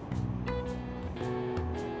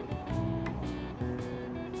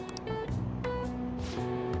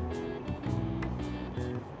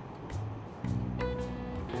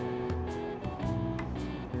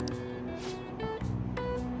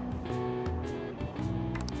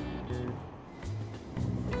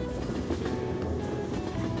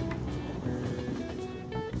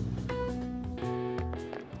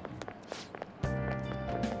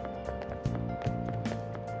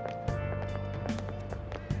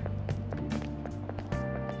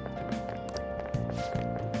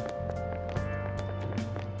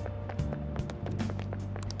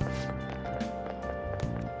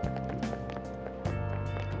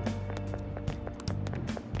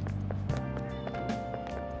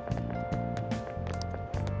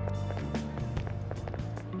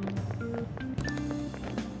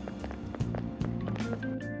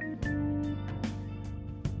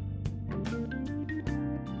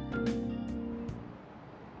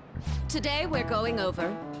 Today we're going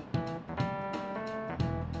over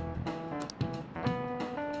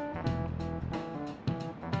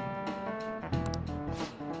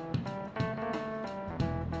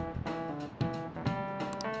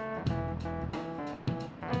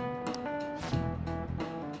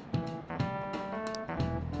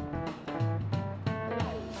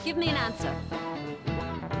Give me an answer.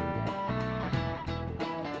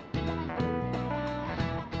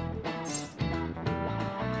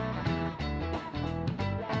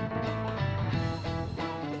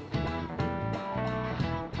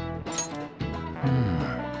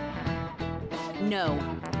 No.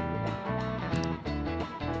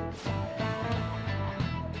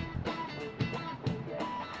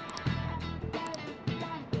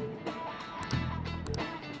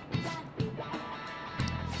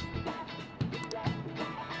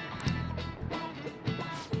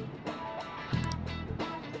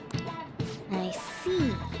 I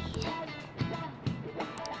see.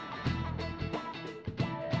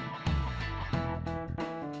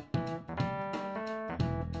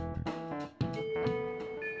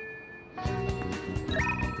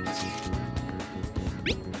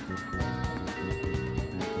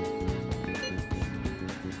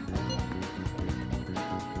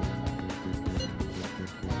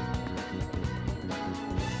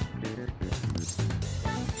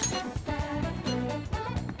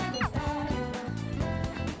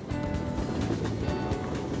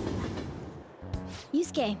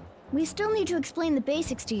 Yusuke, we still need to explain the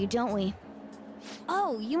basics to you, don't we?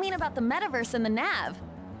 Oh, you mean about the metaverse and the nav?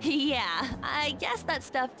 Yeah, I guess that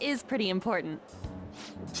stuff is pretty important.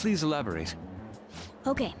 Please elaborate.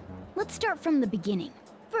 Okay, let's start from the beginning.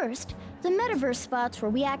 First, the metaverse spots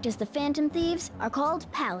where we act as the Phantom Thieves are called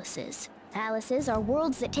palaces. Palaces are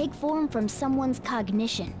worlds that take form from someone's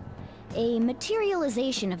cognition, a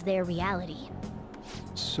materialization of their reality.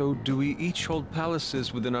 So do we each hold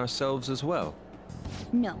palaces within ourselves as well?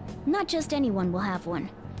 No, not just anyone will have one.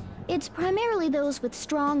 It's primarily those with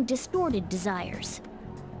strong, distorted desires.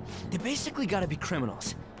 They basically gotta be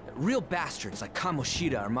criminals. Real bastards like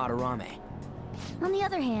Kamoshida or Madarame. On the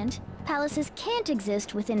other hand, palaces can't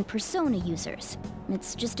exist within persona users.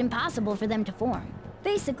 It's just impossible for them to form.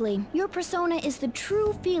 Basically, your persona is the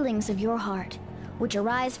true feelings of your heart, which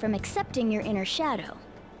arise from accepting your inner shadow.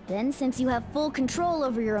 Then, since you have full control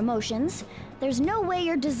over your emotions, there's no way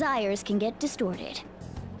your desires can get distorted.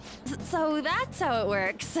 So that's how it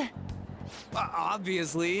works.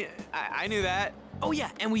 Obviously, I knew that. Oh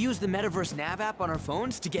yeah, and we use the Metaverse Nav app on our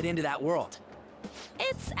phones to get into that world.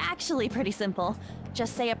 It's actually pretty simple.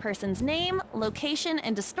 Just say a person's name, location,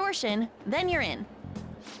 and distortion, then you're in.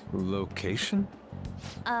 Location?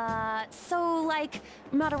 So like,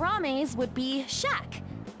 Madarame's would be shack.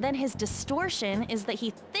 Then his distortion is that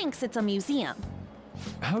he thinks it's a museum.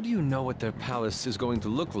 How do you know what their palace is going to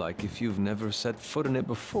look like if you've never set foot in it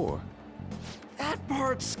before? That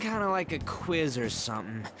part's kinda like a quiz or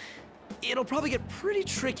something. It'll probably get pretty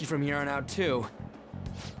tricky from here on out, too.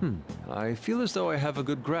 I feel as though I have a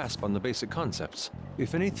good grasp on the basic concepts.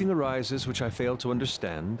 If anything arises which I fail to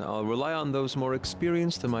understand, I'll rely on those more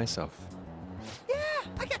experienced than myself. Yeah,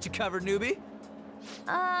 I got you covered, newbie.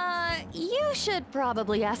 You should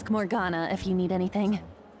probably ask Morgana if you need anything.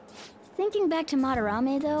 Thinking back to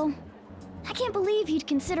Madarame, though, I can't believe he'd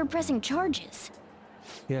consider pressing charges.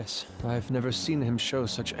 Yes, I've never seen him show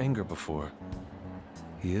such anger before.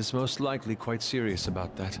 He is most likely quite serious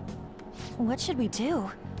about that. What should we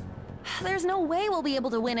do? There's no way we'll be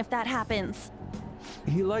able to win if that happens.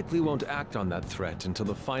 He likely won't act on that threat until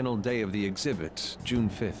the final day of the exhibit, June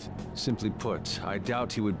 5th. Simply put, I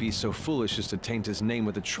doubt he would be so foolish as to taint his name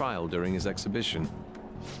with a trial during his exhibition.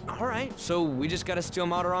 Alright, so we just gotta steal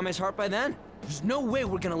Madarame's heart by then? There's no way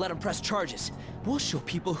we're gonna let him press charges. We'll show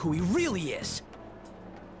people who he really is.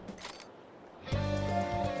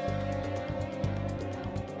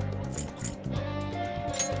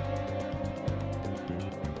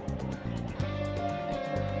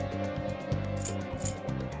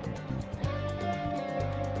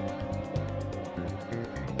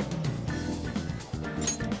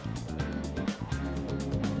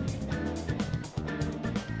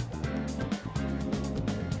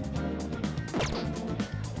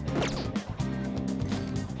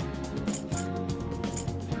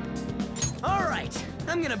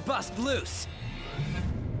 I'm gonna bust loose.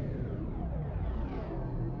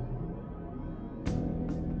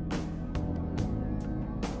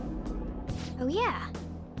 Oh yeah,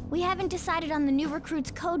 we haven't decided on the new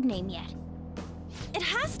recruit's code name yet. It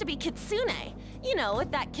has to be Kitsune. You know,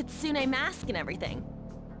 with that Kitsune mask and everything.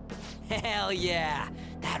 Hell yeah!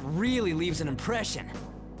 That really leaves an impression.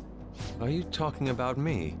 Are you talking about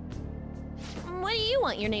me? What do you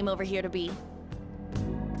want your name over here to be?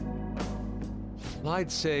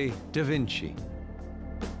 I'd say Da Vinci.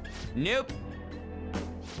 Nope.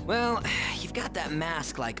 Well, you've got that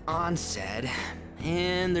mask like On said,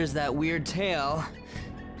 and there's that weird tail.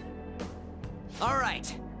 All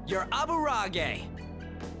right, you're Aburage.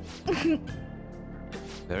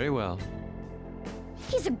 Very well.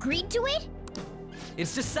 He's agreed to it?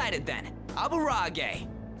 It's decided then. Aburage.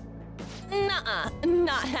 Nuh-uh,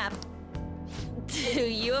 not hap. Do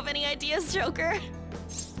you have any ideas, Joker?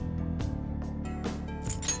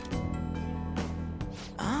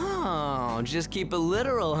 Oh, just keep it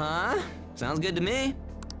literal, huh? Sounds good to me.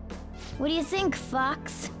 What do you think,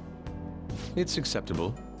 Fox? It's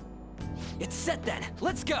acceptable. It's set then.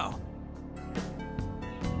 Let's go.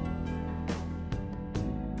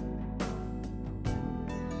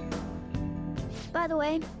 By the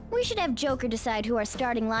way, we should have Joker decide who our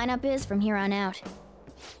starting lineup is from here on out.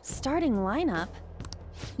 Starting lineup?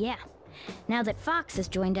 Yeah. Now that Fox has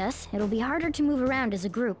joined us, it'll be harder to move around as a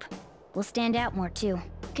group. We'll stand out more too.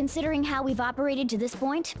 Considering how we've operated to this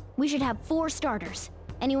point, we should have 4 starters.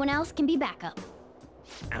 Anyone else can be backup.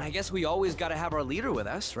 And I guess we always gotta have our leader with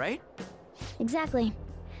us, right? Exactly.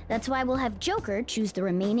 That's why we'll have Joker choose the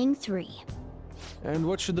remaining 3. And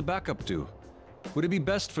what should the backup do? Would it be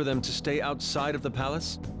best for them to stay outside of the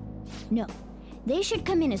palace? No. They should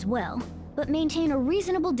come in as well, but maintain a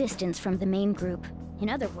reasonable distance from the main group. In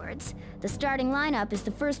other words, the starting lineup is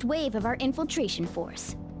the first wave of our infiltration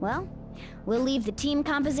force. Well, we'll leave the team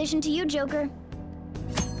composition to you, Joker.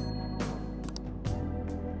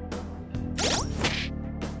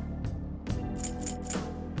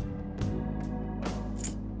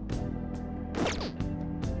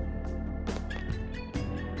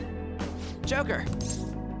 Joker.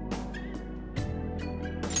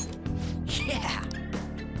 Yeah.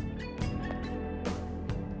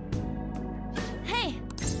 Hey.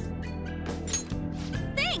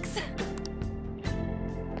 Thanks.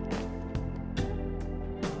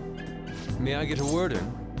 May I get a word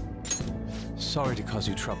in? Sorry to cause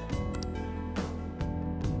you trouble.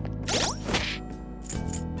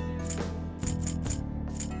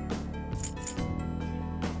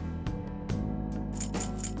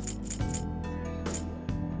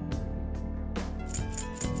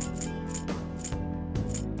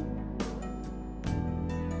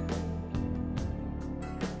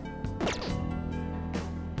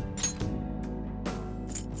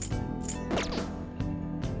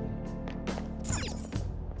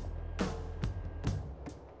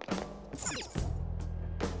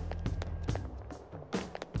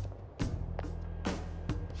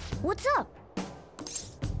 What's up?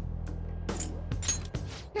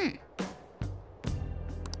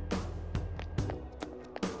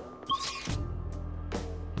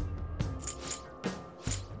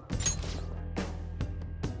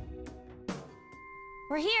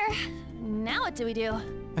 We're here. Now what do we do?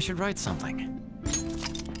 I should write something.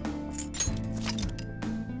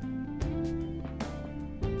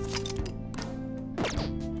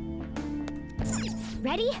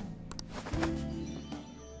 Ready?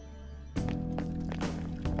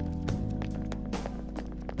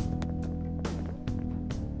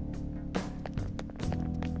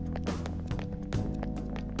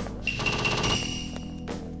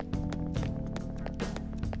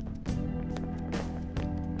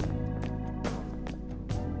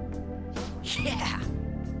 Yeah.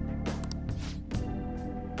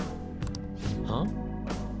 Huh?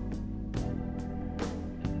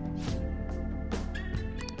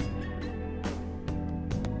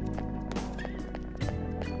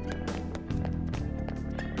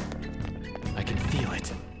 I can feel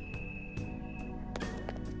it.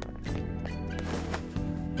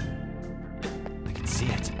 I can see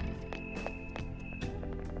it.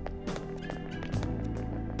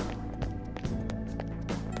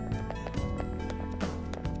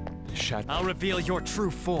 I'll reveal your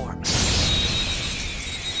true form. Now's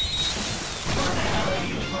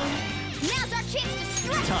our chance to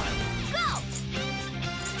strike! Time. Go!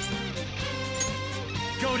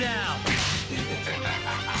 Go down!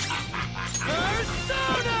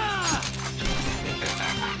 Persona!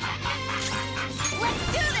 Let's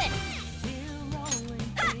do this!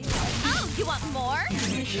 Ha! Oh, you want more?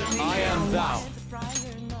 I am thou.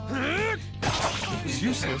 It's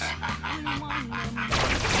useless. Yeah!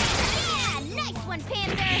 Nice one,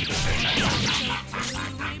 Panther!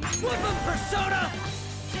 Woodland Persona!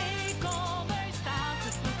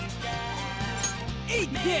 Eat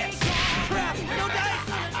this! Crap! No dice!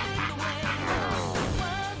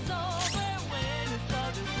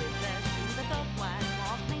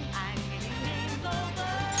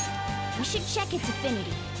 We should check its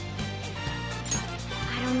affinity.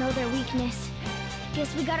 I don't know their weakness.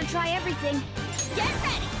 Guess we gotta try everything. Get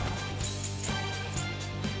ready!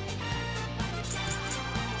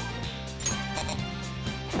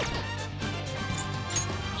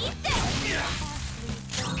 Eat this!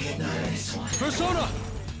 Persona!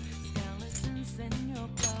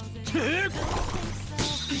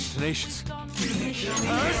 tenacious.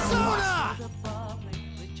 Persona!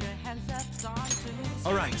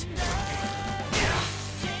 All right.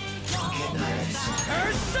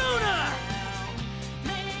 Persona!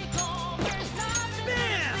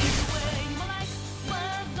 Bam!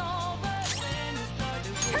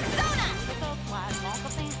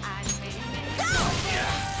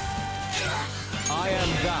 I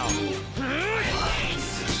am thou.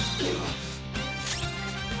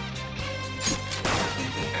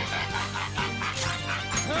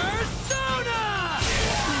 Persona!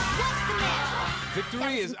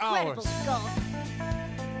 Victory is Incredible ours. skull.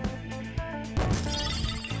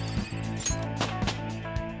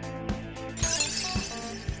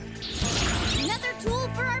 Another tool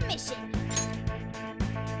for our mission.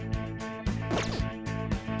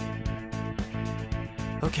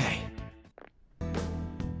 Okay.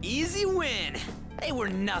 Easy win. They were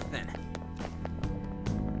nothing.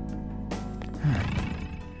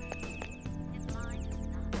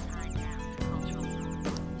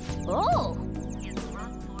 Oh!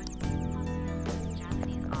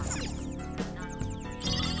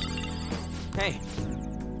 Hey,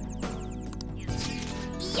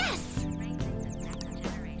 Yes!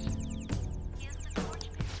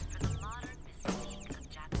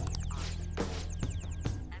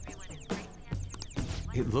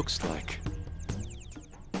 It looks like.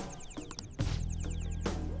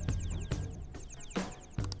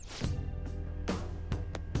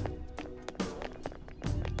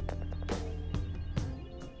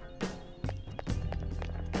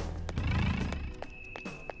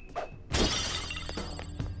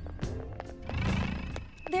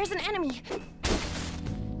 There's an enemy.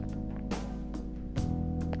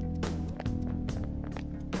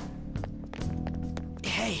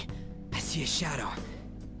 hey, I see a shadow.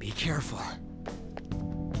 Be careful.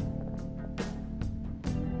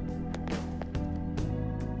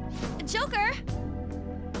 Joker!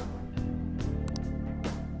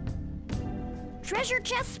 Treasure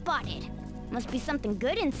chest spotted. Must be something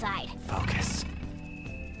good inside. Focus.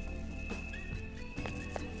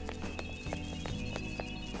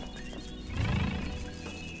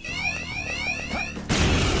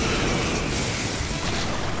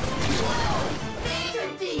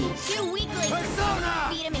 Two weaklings! Persona!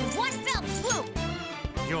 Beat him in one fell swoop!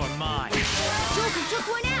 You're mine. Joker took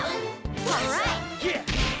one out! Alright! Yeah,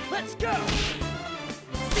 let's go!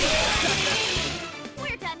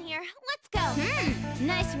 We're done here. Let's go.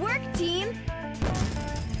 Nice work, team!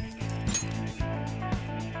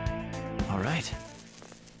 All right.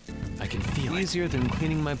 I can feel it. Easier than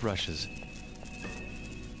cleaning my brushes.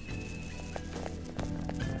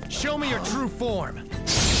 Show me your true form.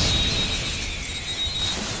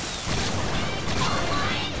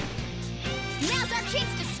 Now's our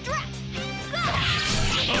chance to strike! Go!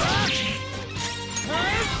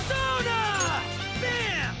 Persona!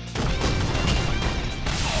 Bam!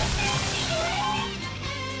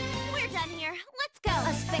 We're done here. Let's go.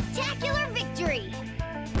 A spectacular victory!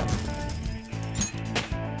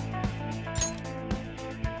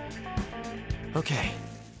 Okay.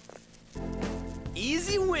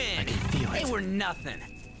 Easy win. I can feel it. They were nothing.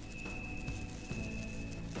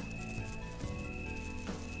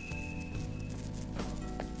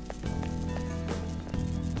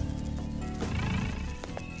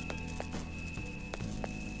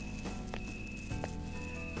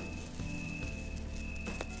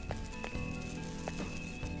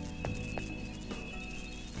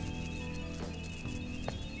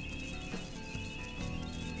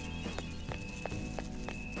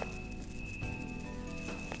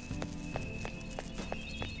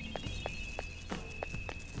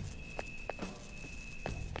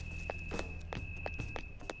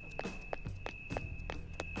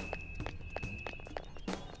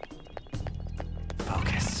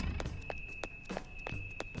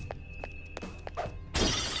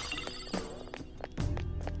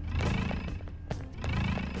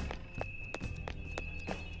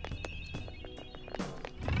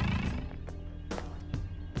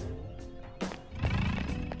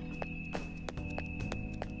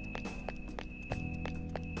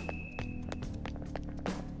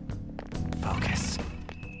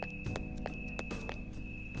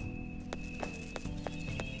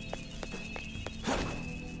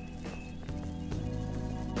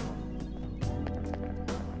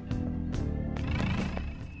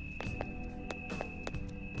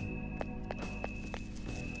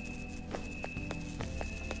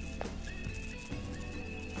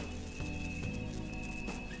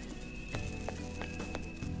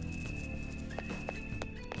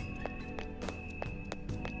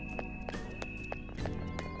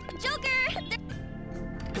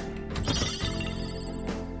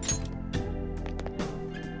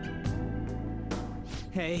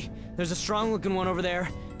 Hey, there's a strong-looking one over there.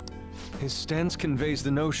 His stance conveys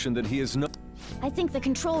the notion that he is no... I think the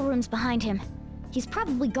control room's behind him. He's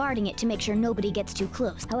probably guarding it to make sure nobody gets too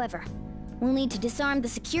close. However, we'll need to disarm the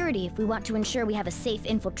security if we want to ensure we have a safe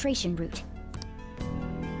infiltration route.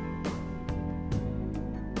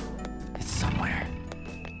 It's somewhere.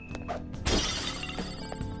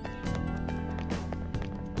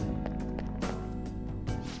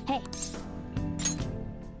 Hey.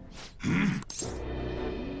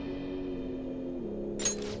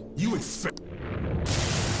 You expect...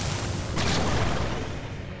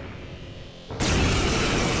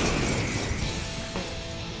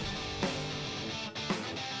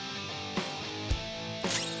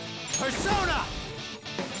 Persona!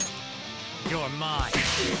 You're mine.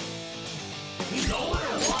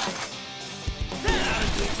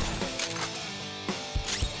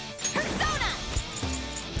 Persona!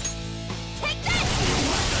 Take this!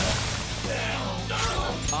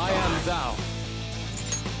 I am thou.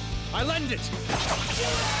 I lend it!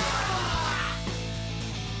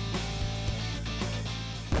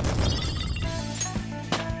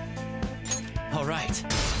 All right,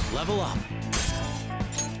 level up.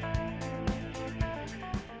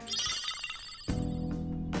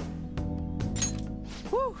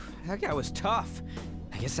 Whew, that guy was tough.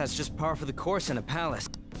 I guess that's just par for the course in a palace.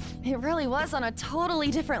 It really was on a totally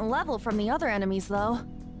different level from the other enemies, though.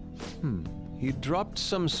 He dropped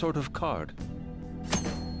some sort of card.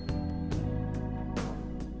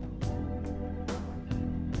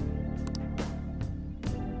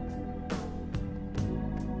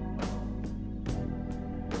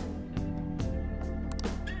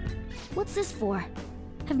 What's this for?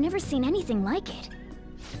 I've never seen anything like it.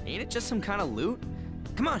 Ain't it just some kind of loot?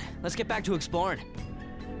 Come on, let's get back to exploring.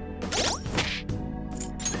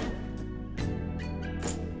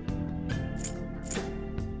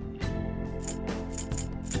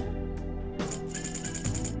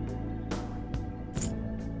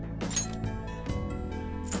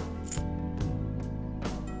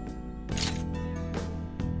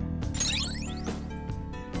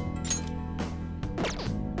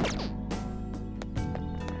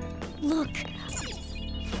 Look.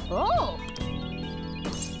 Oh!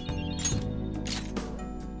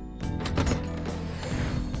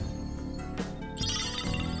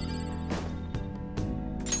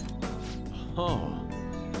 Oh.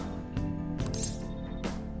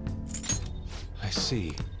 I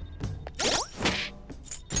see.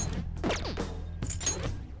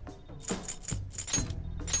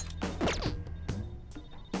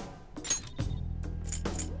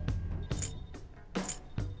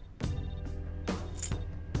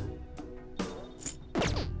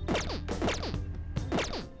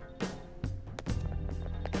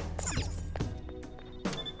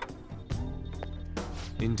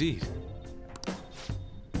 Indeed.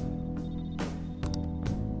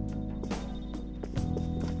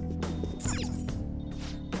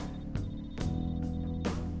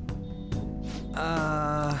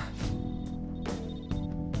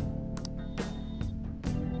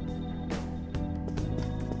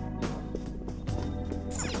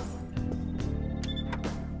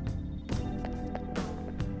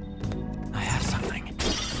 I have something.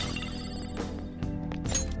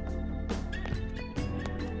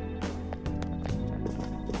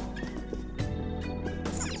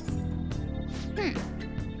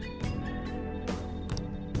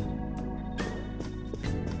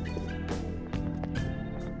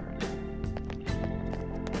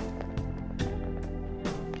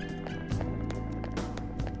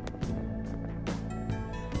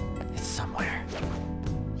 It's somewhere.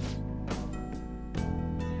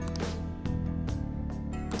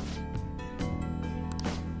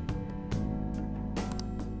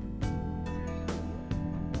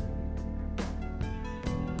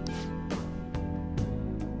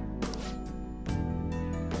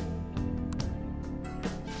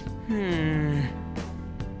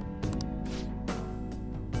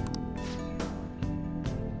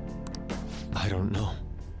 I don't know.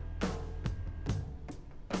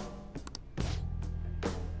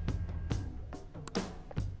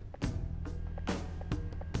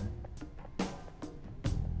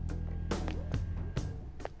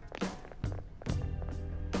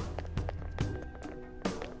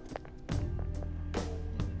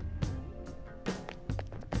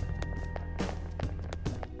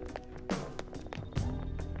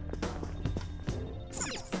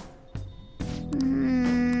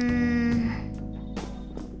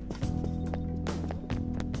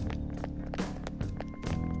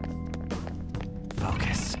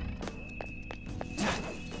 Focus.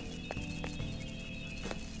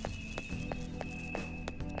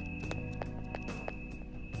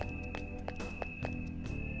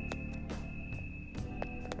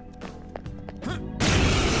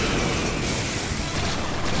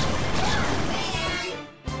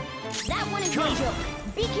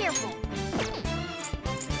 careful.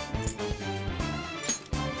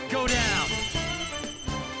 Go down!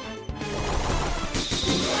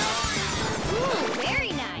 Ooh,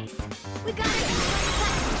 very nice. We got it.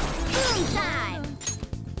 Boom time.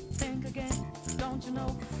 Think again, don't you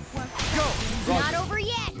know what? It's not over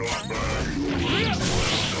yet.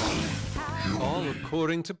 All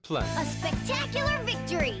according to plan. A spectacular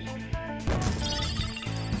victory.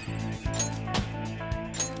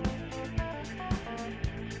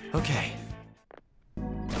 Okay.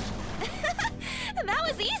 That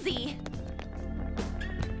was easy.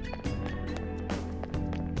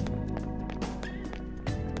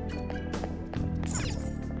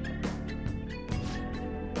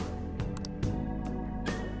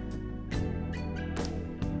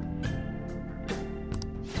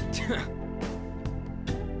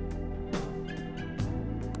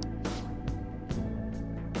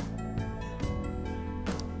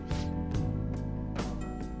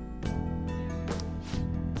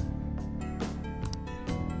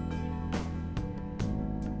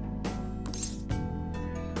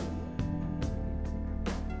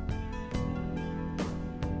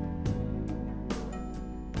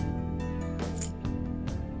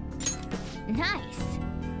 Nice.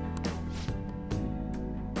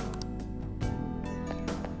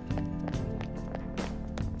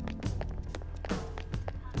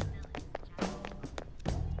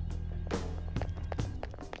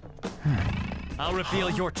 I'll reveal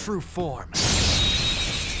your true form.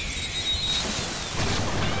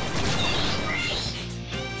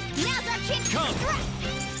 Now's our chance to Come. strike.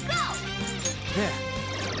 Go! There.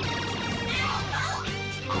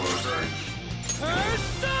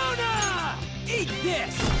 Persona! Eat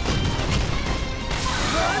this!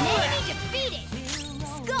 Enemy defeated.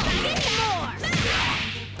 Skull, get some more.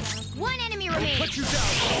 One enemy remains. Put you down.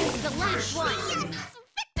 This is the last one.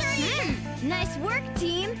 Victory! Nice work,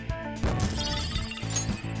 team.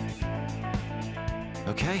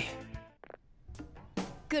 Okay.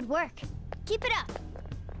 Good work. Keep it up.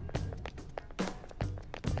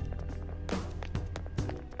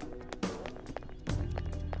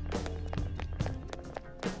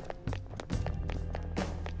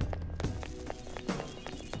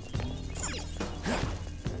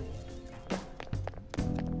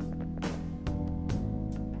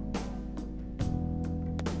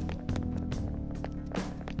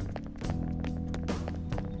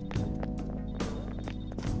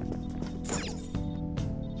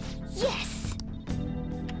 Yes!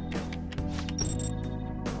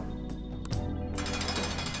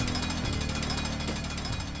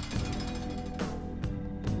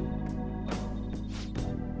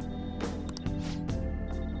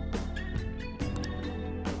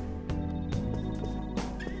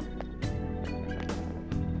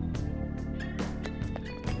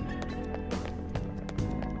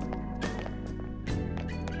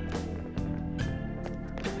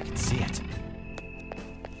 I can see it.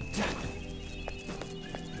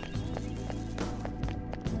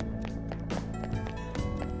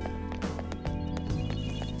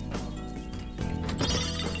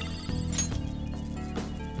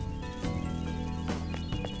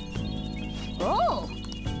 Oh!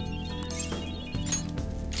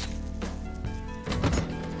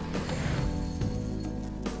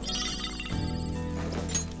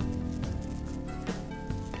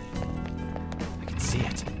 I can see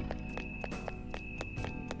it.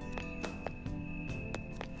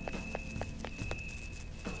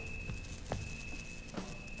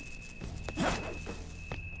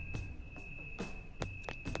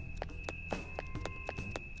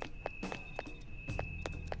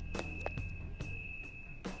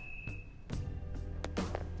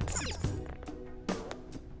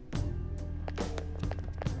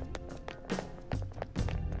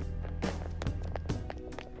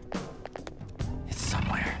 It's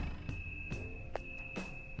somewhere.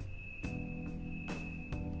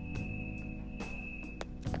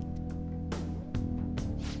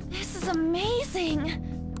 This is amazing.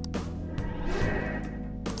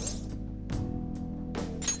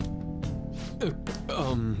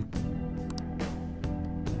 Um...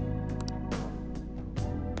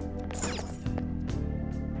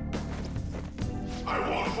 I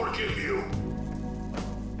won't forgive you.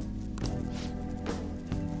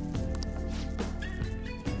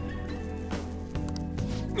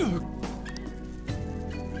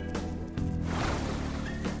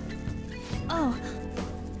 Oh.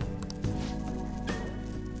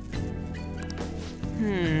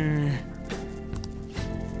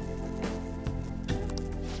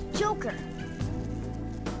 Joker.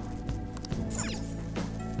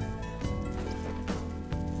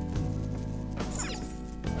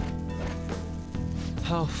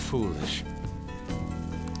 How foolish.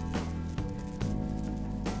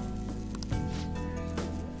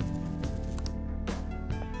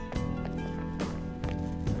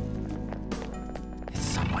 It's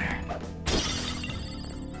somewhere.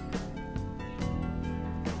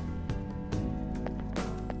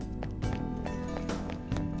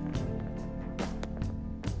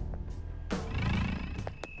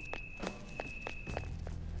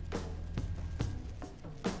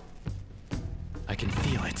 I can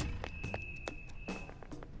feel it.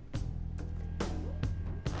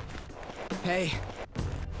 Hey.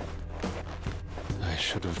 I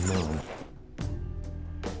should have known.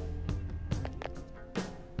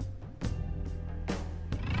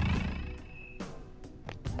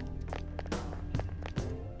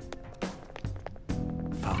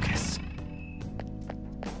 Focus.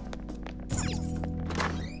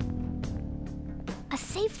 A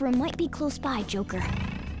safe room might be close by, Joker.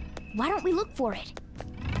 Why don't we look for it?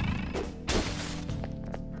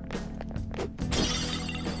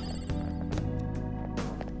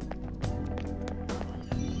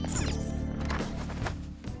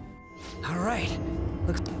 All right.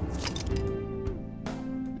 Looks...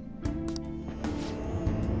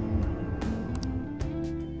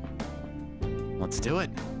 Let's do it.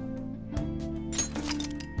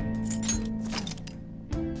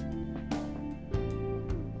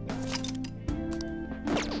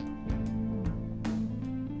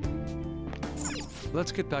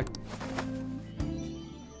 Let's get back.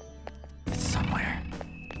 It's somewhere.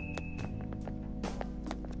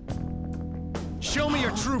 Show me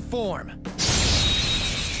your true form.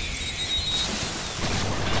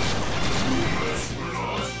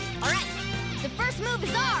 All right, the first move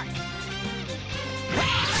is ours.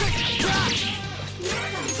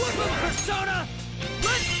 Flip of Persona!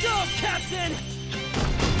 Let's go, Captain!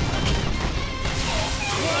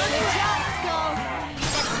 Good job, Skull.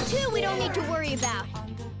 That's two we don't need to worry about.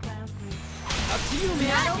 Up to you, man.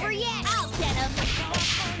 Not over yet. I'll get him.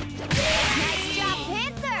 Nice job,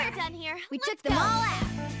 Panther. We're done here. We Let's took them go. all out.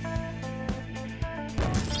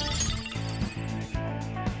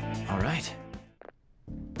 All right.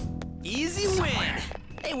 Easy win.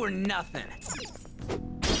 They were nothing.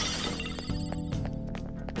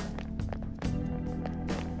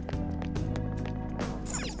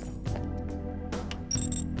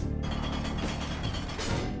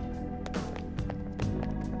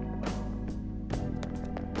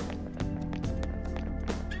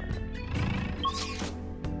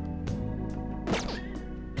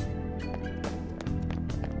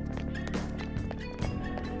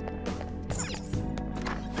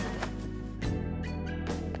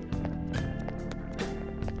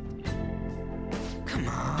 Come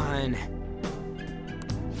on.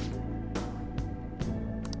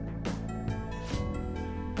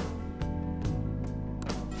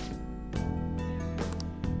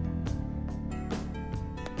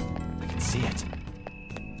 I can see it.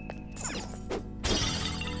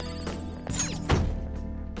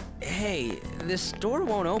 Hey, this door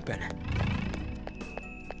won't open.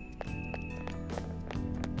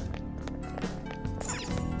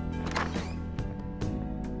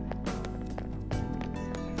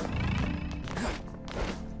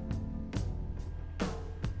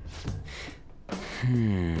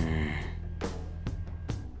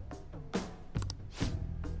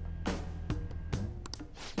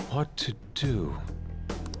 What to do?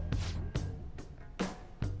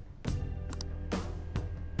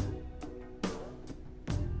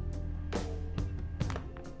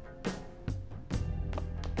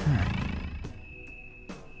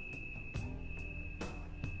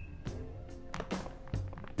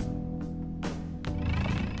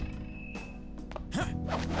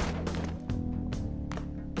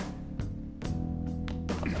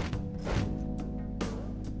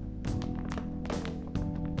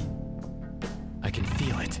 I can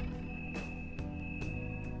feel it.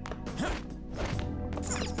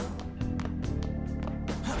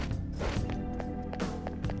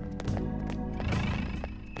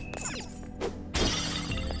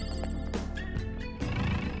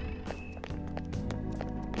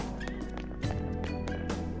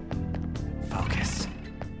 Focus.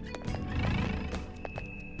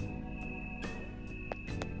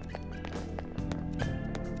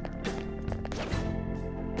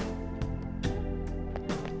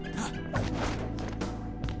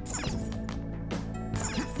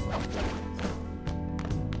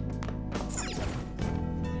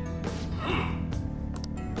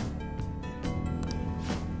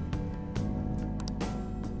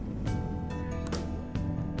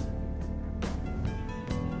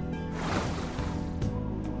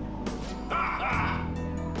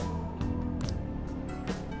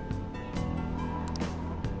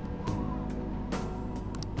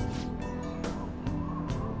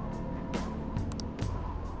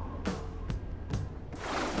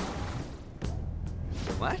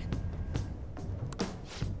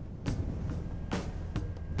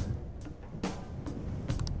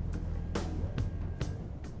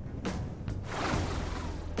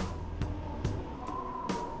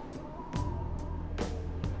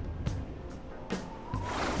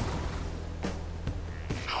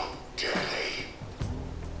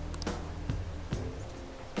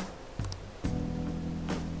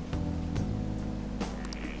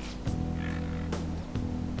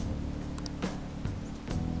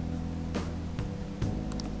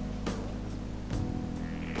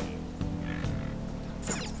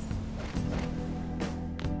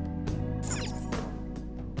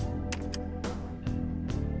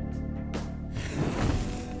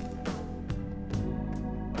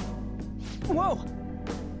 Whoa!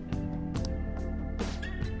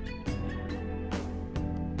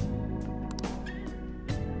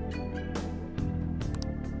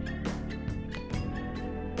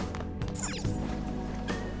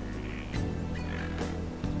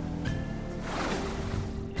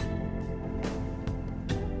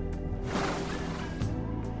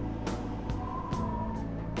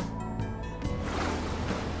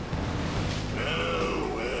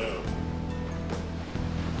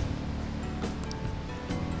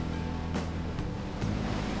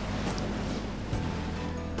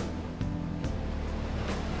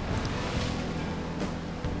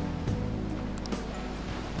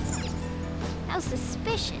 How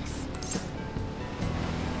suspicious.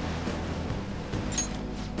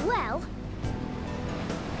 Well...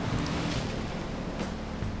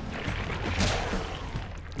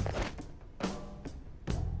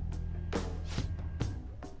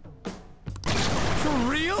 For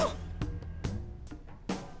real?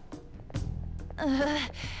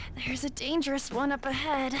 There's a dangerous one up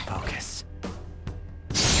ahead. Focus.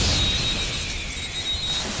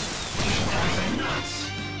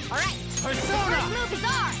 All right, Persona! first move is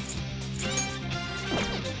ours.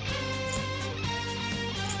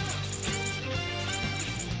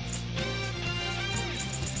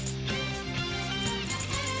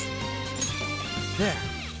 There.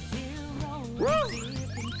 Woo!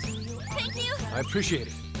 Thank you. I appreciate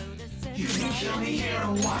it. You can kill me here a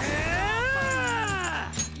while.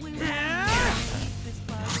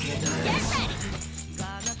 Get ready.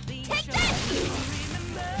 Take this.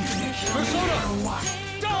 Persona!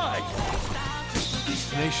 Die! He's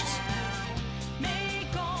tenacious.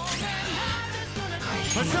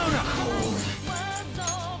 Persona!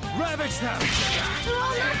 Ravage them! They're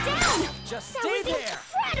all knocked down! Just That stay was there!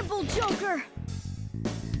 incredible, Joker!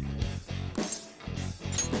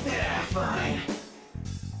 Yeah, fine.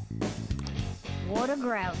 What a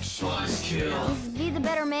grouch. Buzzkill. Just be the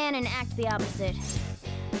better man and act the opposite.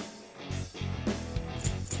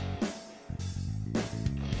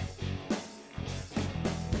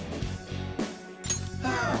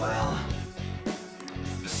 Oh, well.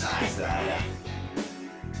 Besides that...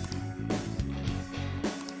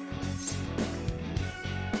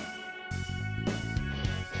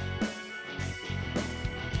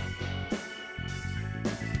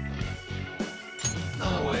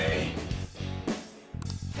 No way.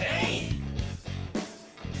 Hey!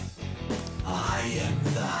 I am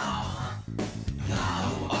thou.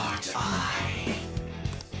 Thou art I.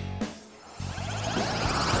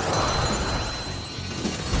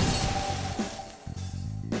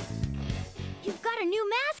 You've got a new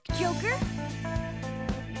mask, Joker!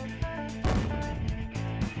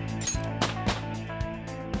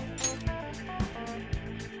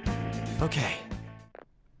 Okay.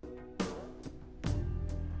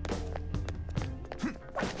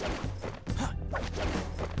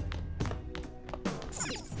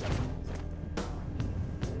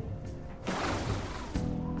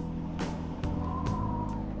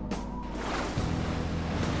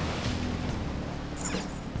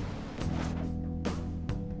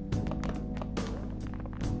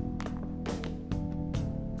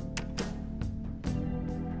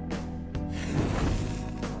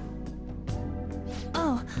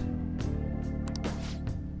 Oh.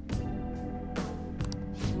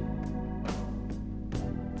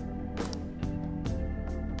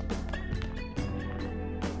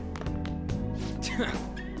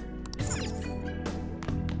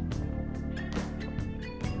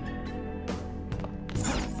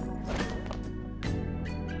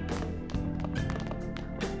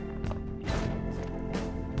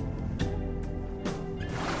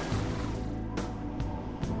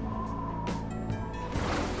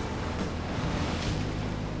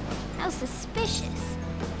 How suspicious.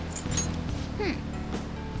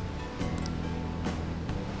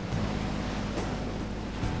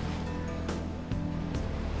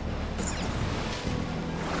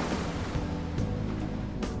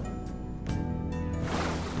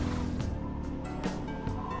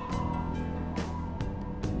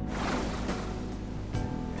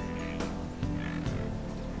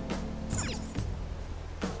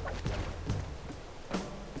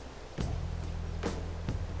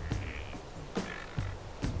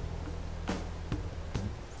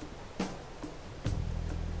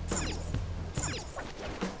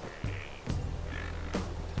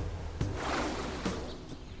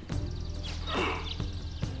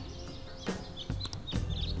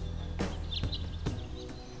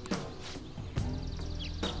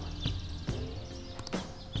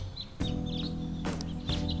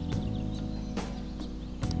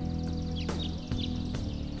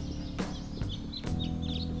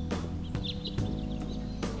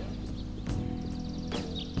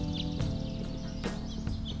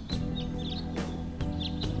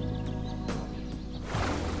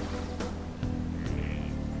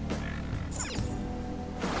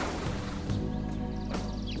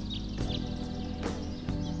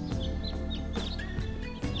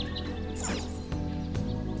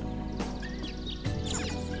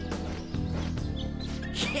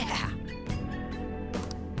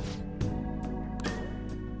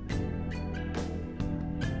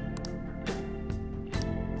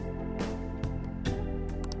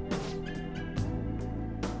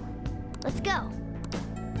 Let's go.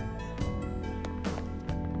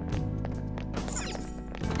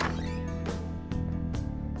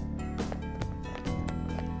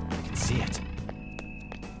 I can see it.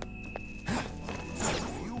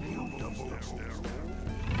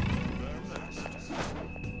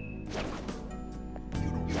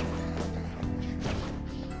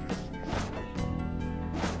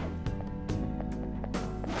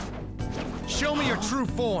 Show me your true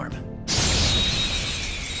form.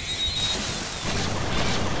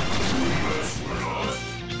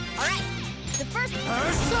 Alright, the first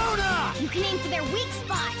Persona! you can aim for their weak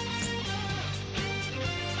spot.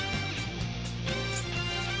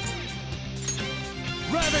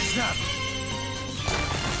 Ravage them!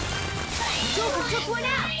 Joker took one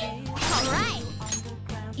out! Alright!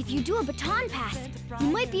 If you do a baton pass, you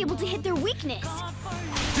might be able to hit their weakness.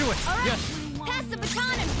 Do it! Alright, Yes! pass the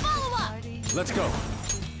baton and follow up! Let's go.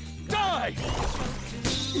 Die!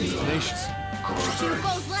 Tenacious. 2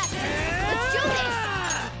 foes left. Let's do this!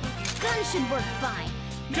 Gun should work fine.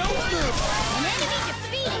 Don't move! An enemy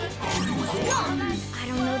defeated! Let's go! I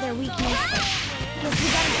don't know their weakness. Guess we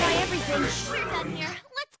gotta try everything. We're done here.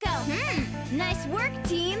 Let's go. Nice work,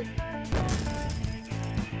 team!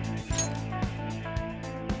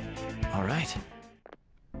 All right.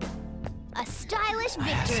 A stylish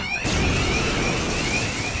victory!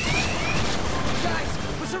 Guys,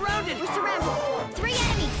 we're surrounded! We're surrounded! 3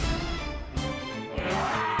 enemies!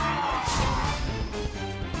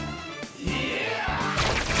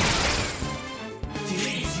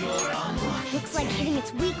 Looks like hitting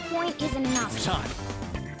its weak point isn't an option. Time.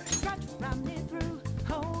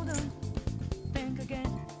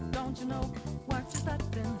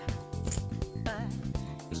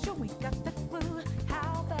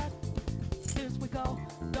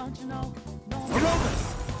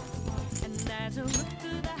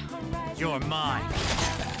 You're mine.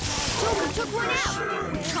 Joker took one out!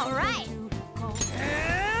 Alright!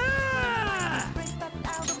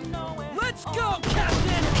 Let's go,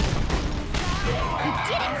 Captain! You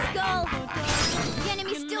did it, Skull! The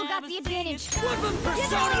enemy still got the advantage. Flip him, Give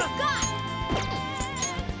it all Persona! you've got!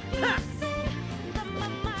 Not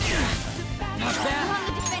bad. On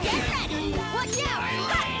the defense. Get ready! Watch out!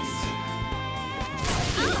 Guys!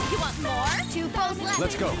 Oh, you want more? 2 foes left.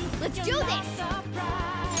 Let's go. Let's do this!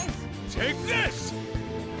 Take this!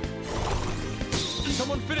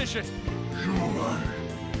 Someone finish it!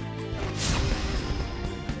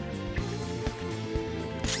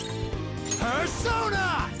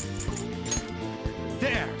 Persona!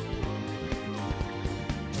 There!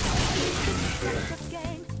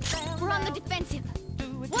 We're on the defensive.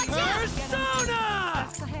 Watch out! Persona!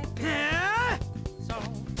 Yeah?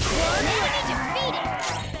 Enemy defeated!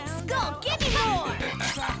 Skull, give me more!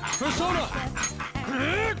 Persona!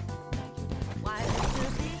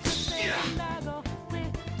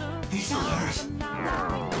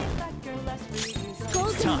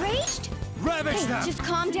 Skull's enraged? Ravage Hey, them! just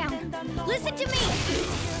calm down. Listen to me!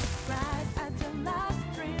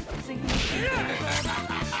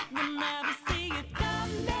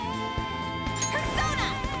 Persona!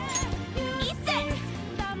 Eat this!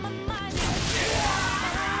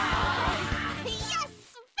 Yes!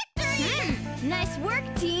 Victory! Nice work,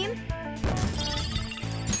 team!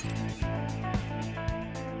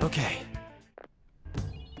 Okay.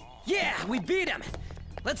 Yeah, we beat him!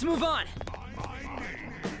 Let's move on!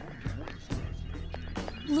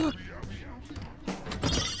 Look,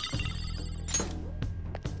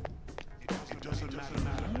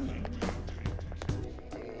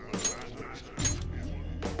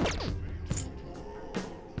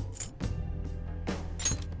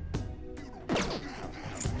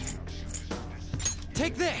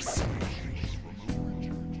 Take this!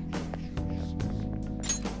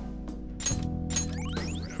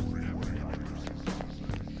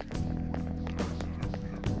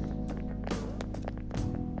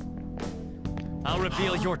 I'll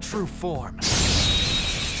reveal your true form.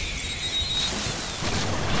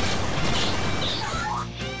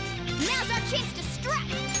 now's our chance to strike!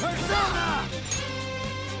 Persona!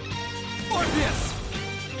 Orpheus!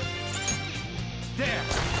 There!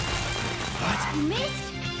 You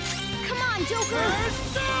missed? Come on, Joker!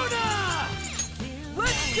 Persona!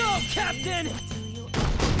 Let's go, Captain!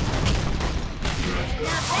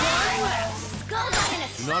 Not bad! Skull got in a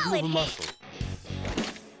Do not solid move a hit! muscle.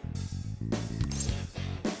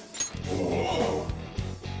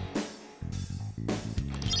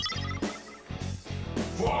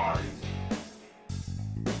 Fine.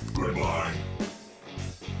 Goodbye.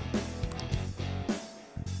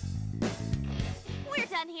 We're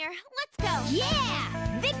done here. Let's go.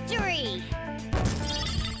 Yeah! Victory!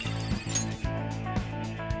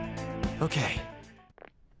 Okay.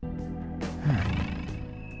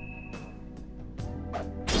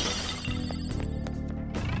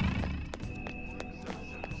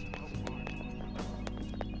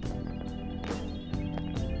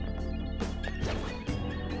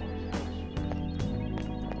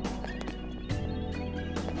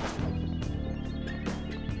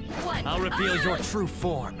 I'll reveal your true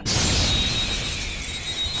form.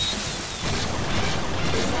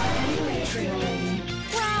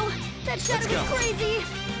 Wow, that shadow was crazy!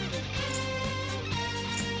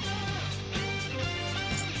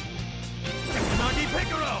 Nagi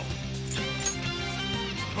Picaro!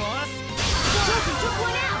 Cross! Shoji took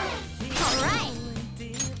one out! Alright!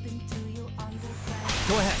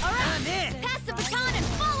 Go ahead. Alright! Pass the baton and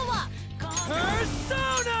follow up!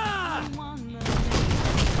 Persona!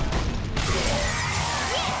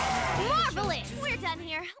 Marvelous! We're done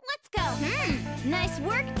here. Let's go. Nice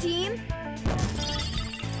work, team!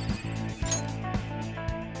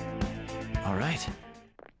 All right.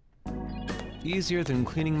 Easier than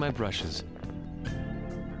cleaning my brushes.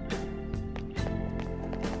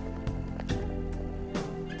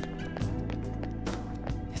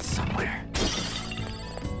 It's somewhere.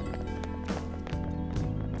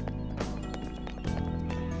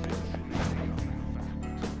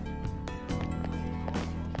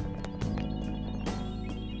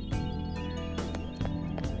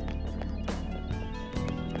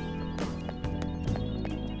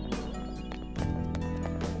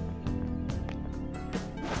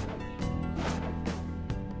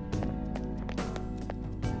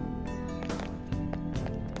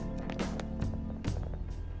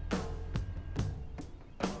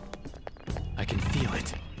 I can feel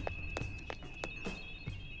it.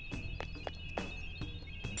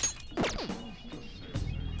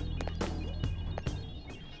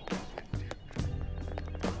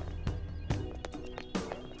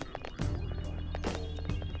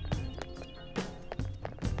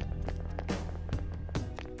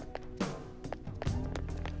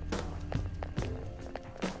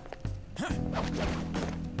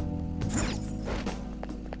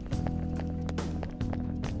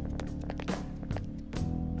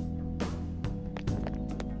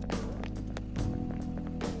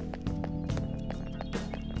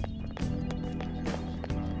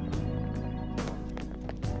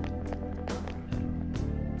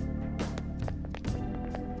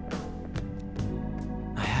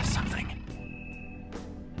 I have something.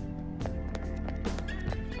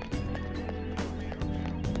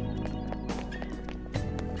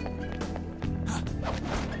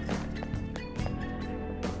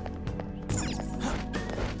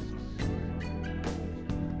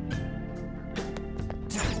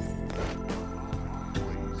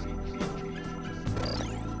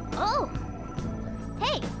 Oh!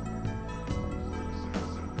 Hey!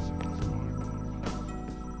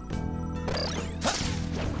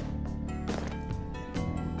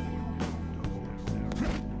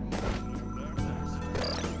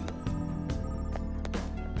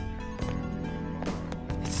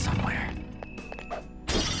 It's somewhere.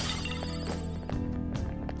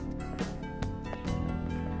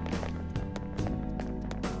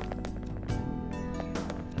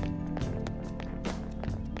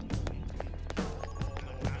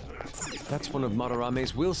 That's one of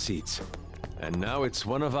Madarame's will seats. And now it's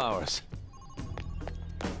one of ours.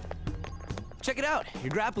 Check it out.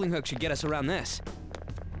 Your grappling hook should get us around this.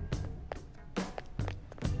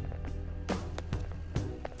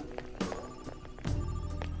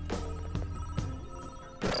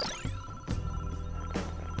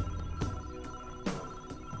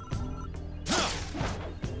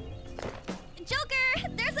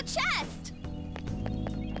 Joker, there's a chest!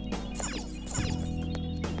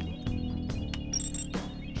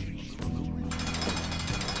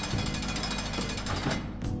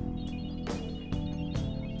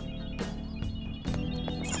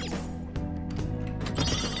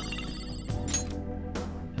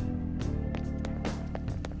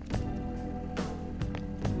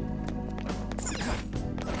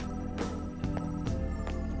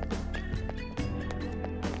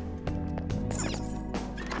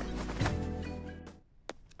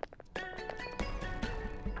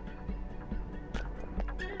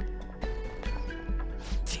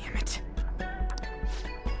 Damn it.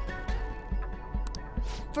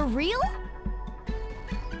 For real?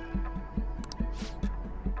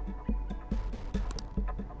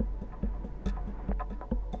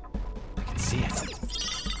 I can see it.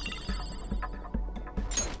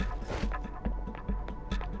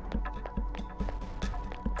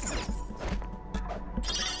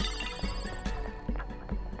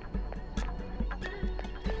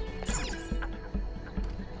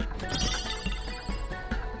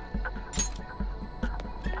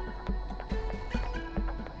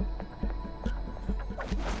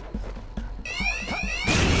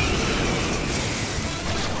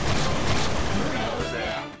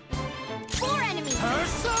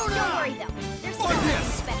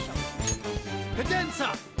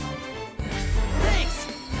 up! Thanks!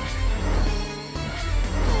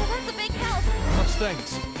 Oh, that's a big help. Much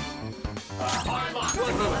thanks.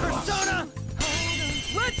 Persona!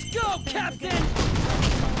 Let's go, Captain!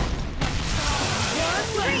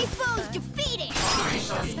 Three foes defeated!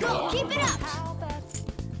 Keep it up!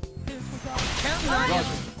 Roger.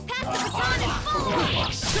 Pass the baton and follow!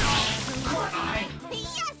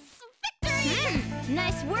 Yes! Victory!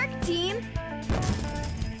 Nice work, team!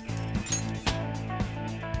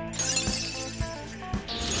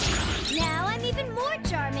 Now I'm even more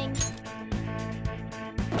charming.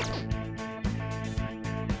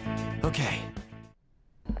 Okay.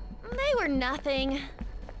 They were nothing.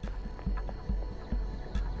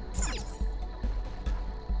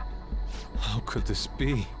 How could this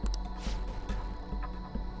be?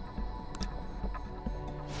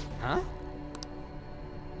 Huh?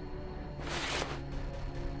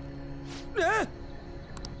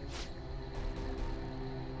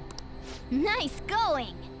 Nice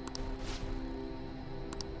going!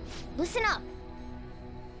 Listen up.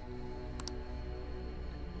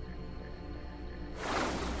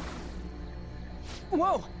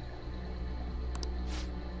 Whoa!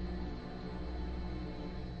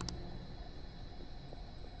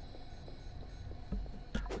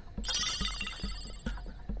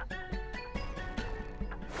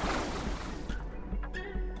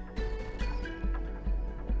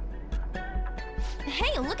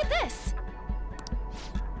 Hey, look at this!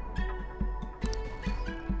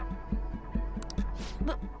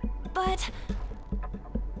 But...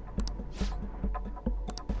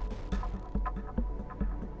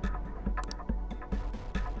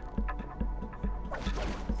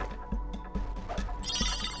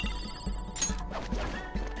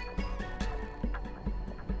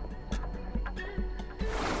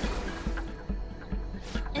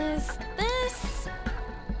 Is this...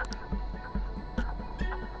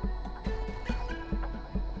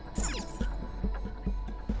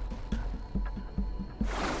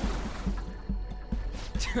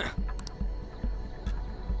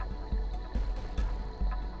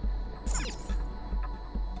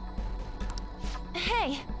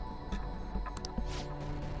 Hey!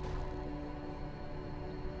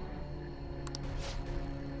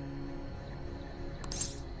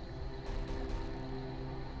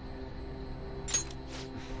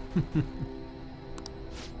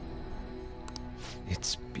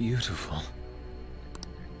 It's beautiful.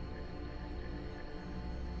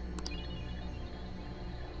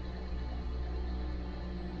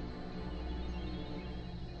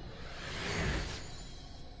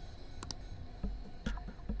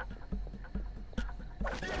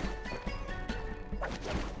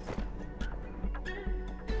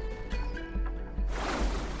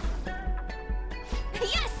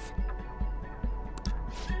 Yes!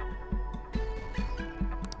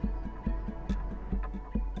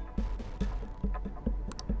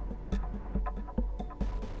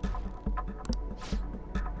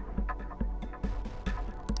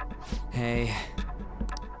 Hey.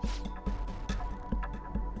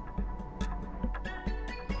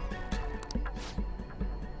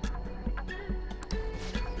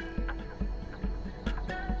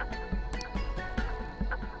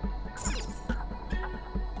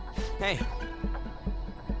 Hey.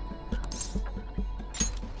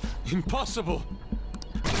 Impossible!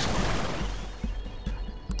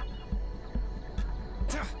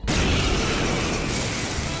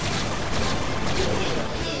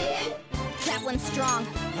 That one's strong.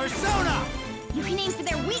 Persona! You can aim for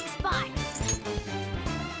their weak spot.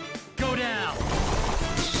 Go down!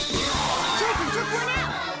 Joker took one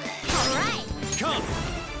out. All right. Come!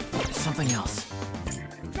 Something else.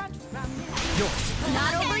 Yours.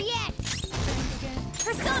 Not over yet.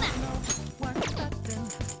 Persona!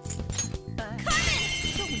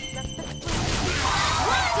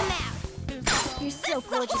 Knocked him out. You're so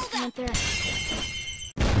gorgeous, Panther.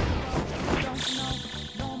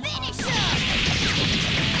 Finish him!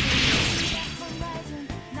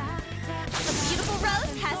 A beautiful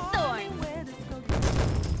rose has thorns.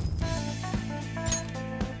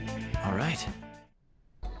 All right.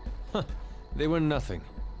 Huh. They were nothing.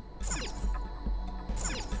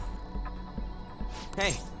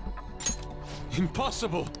 Hey.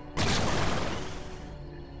 Impossible!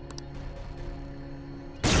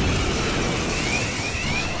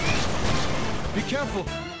 Be careful!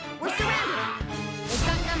 We're surrounded. They've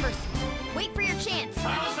got numbers. Wait for your chance.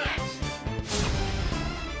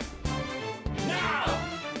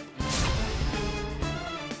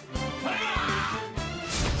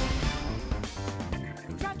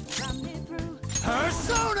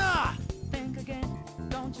 Persona!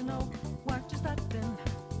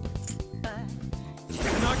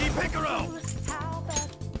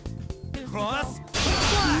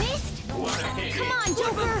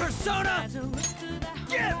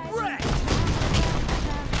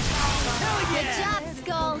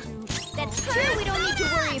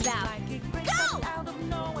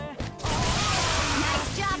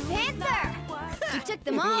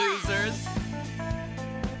 on! Losers.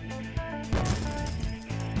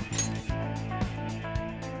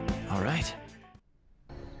 All right.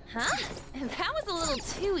 Huh? That was a little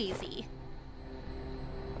too easy.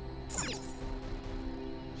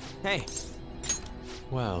 Hey,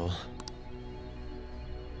 Well,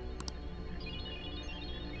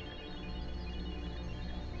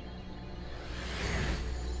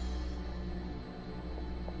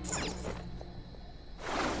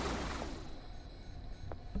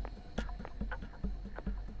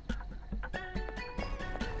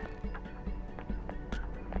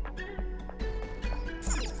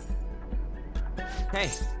 hey.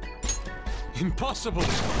 impossible!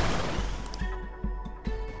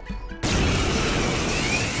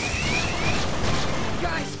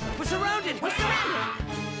 Guys, we're surrounded! We're surrounded!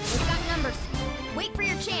 We've got numbers. Wait for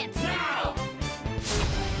your chance. Now!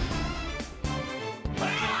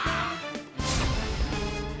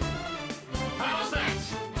 How's that?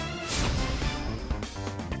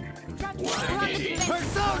 We're on the defense.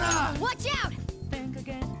 Persona! Watch out! Think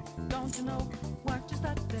again, don't you know? We're just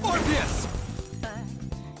that bad. Orpheus!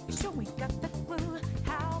 You sure we got the clue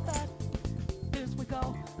how bad this we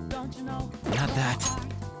go? Don't you know? Not that.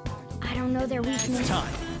 I don't know their weakness.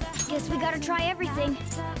 Time. Guess we gotta try everything.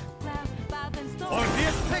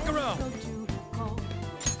 Orpheus Picaro!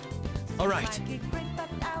 All right.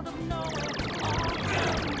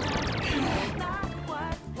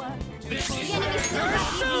 The enemy's still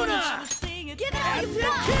got the advantage. Give it all you've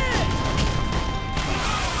got!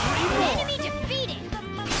 Enemy defeated!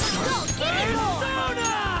 Go, give it more!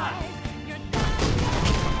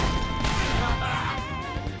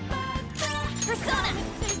 Persona!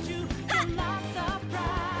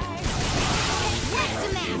 What's the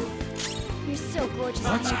matter? You're so gorgeous,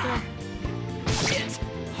 Meguro. Shit!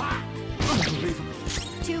 Ha! Unbelievable.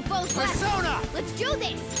 Two foes left. Persona! Let's do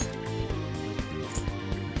this!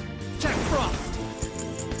 Jack Frost!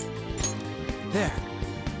 There.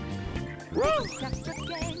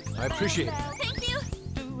 I appreciate it. Thank you!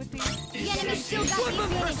 The enemy's still got the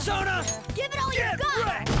advantage. Persona! Give it all you've got!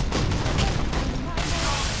 Wrecked!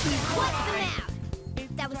 What's the map?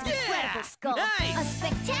 That was incredible, Skull. Nice! A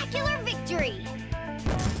spectacular victory!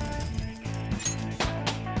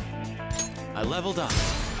 I leveled up.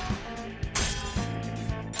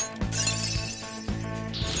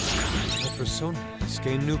 My persona has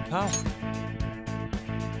gained new power.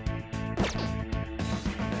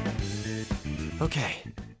 Okay.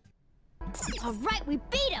 All right, we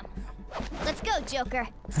beat him! Let's go, Joker.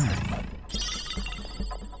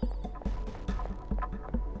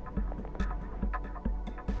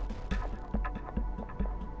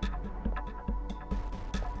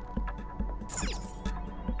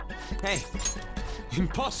 Hey,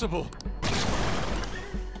 Impossible!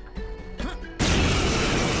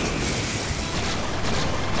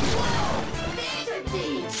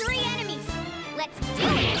 Three enemies! Let's do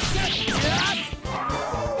it!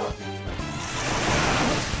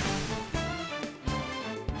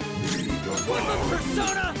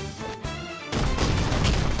 Persona!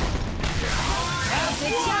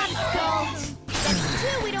 Good job, Skull! That's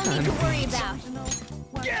two we don't need to worry about.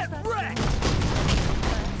 Get wrecked!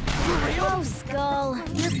 Oh, Skull,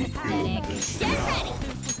 you're pathetic. Get ready!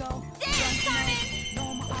 Dance, Carmen! You're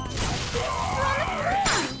on the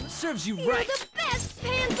front! Serves you You're right! the best,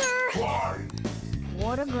 Panther!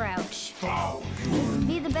 What a grouch.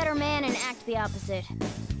 Be the better man and act the opposite.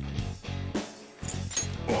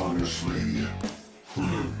 Honestly,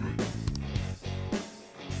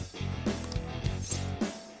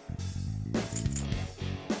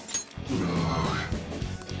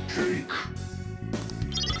 Jake.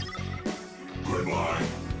 Goodbye.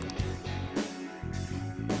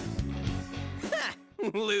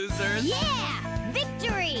 losers. Yeah!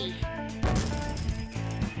 Victory!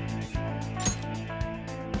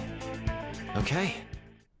 Okay.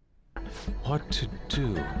 What to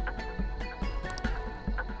do?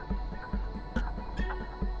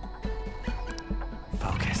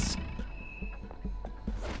 Focus.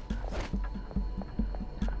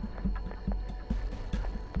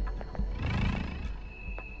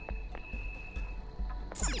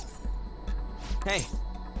 Hey,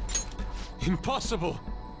 Impossible!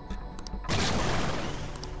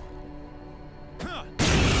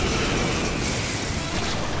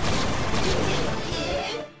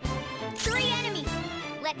 Three enemies!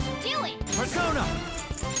 Let's do it! Persona!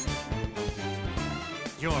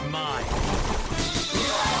 You're mine.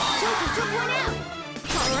 Joker took one out!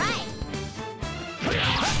 Alright!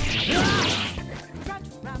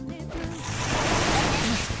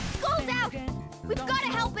 Skull's out! We've gotta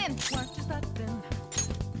help him!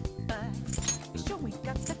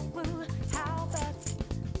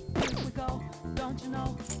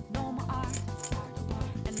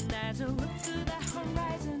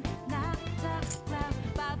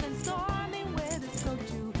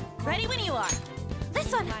 Ready when you are.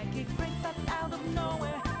 This one.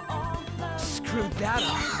 Screwed that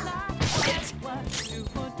up. Shit.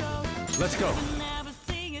 Let's go.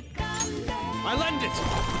 I lend it!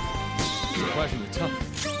 Surprisingly tough.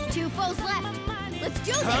 2 foes left. Let's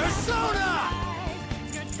do this! Persona!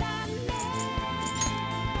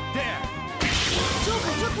 There!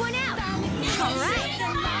 Joker took one out! Alright!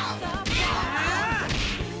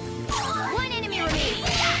 1 enemy remaining!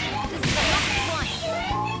 This is the last one!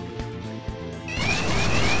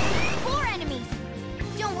 4 enemies!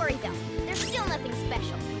 Don't worry though, there's still nothing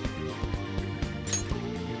special.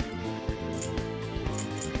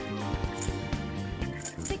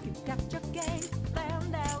 Think you got your game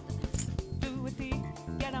planned out. Do it deep,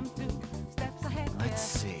 get 'em 2 steps ahead. Let's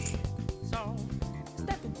see. So,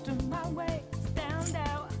 step into my way, stand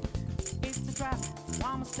out. It's a trap,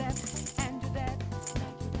 1 more step, and you're dead.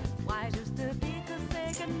 Why just a beat to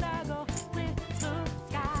say goodnight, go with the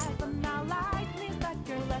sky, but now lightning like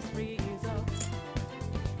your last resort.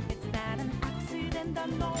 It's not an accident that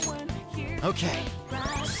no one here. Okay.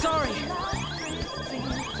 Sorry.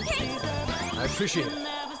 I appreciate it.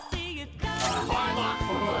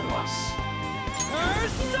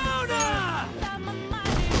 Persona!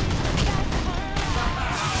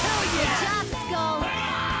 Good job, Skull!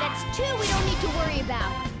 That's 2 we don't need to worry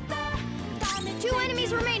about. 2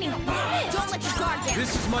 enemies remaining. Don't let your guard down.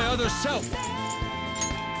 This is my other self.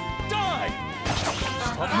 Die!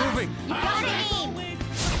 Stop moving. You gotta aim.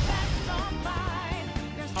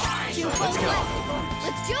 2 foes left.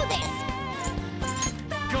 Let's do this.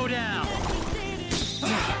 Go down!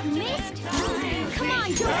 You missed? Come on,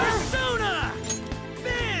 Joker. Persona!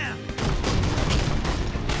 Bam!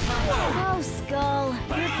 Oh, Skull,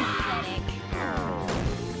 you're pathetic.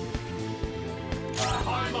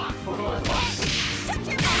 Shut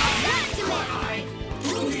your mouth! Ultimate!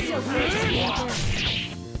 You're so good, Joker.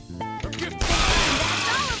 That's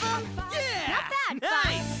all of them. Yeah! Not bad,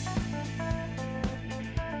 Nice!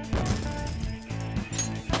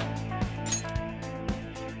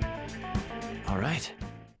 All right.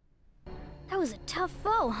 That was a tough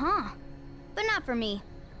foe, huh? But not for me.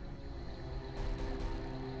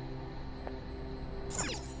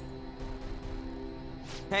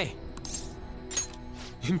 Hey,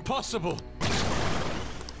 Impossible.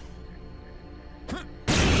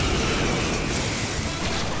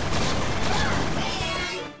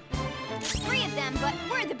 3 of them, but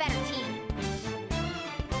we're the better team.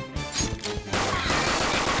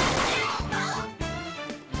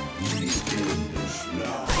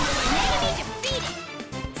 Enemy defeated!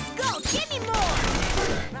 Skull, give me more!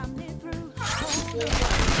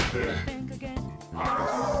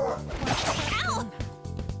 Ow!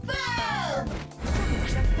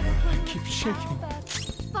 I keep shaking.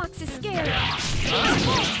 Fox is scared.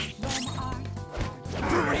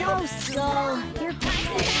 Oh, Skull, you're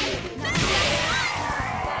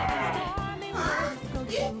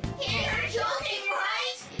You're joking,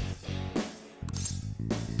 right?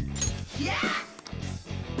 Yeah!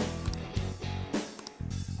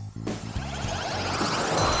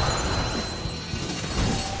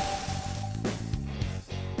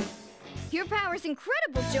 Your power's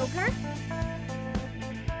incredible, Joker.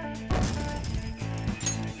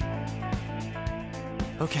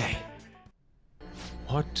 Okay.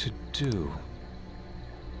 What to do?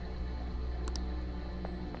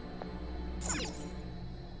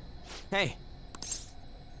 hey.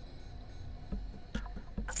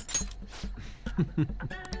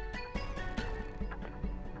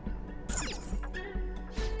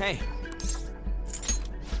 Hey.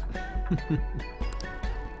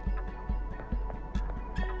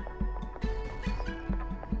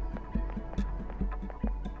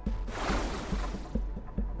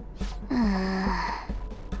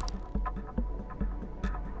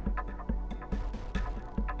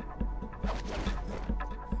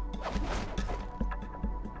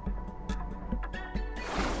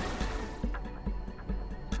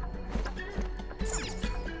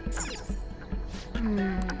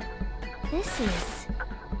 This is...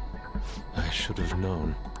 I should have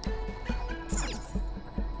known.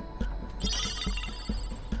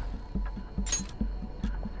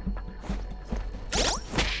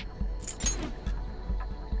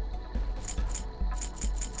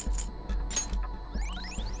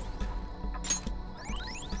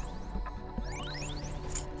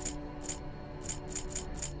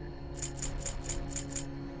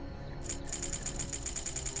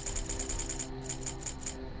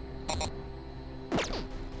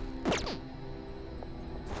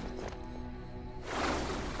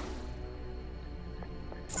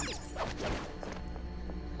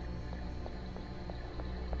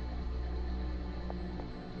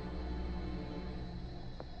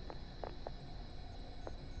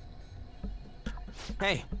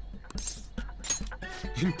 Hey.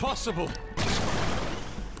 Impossible!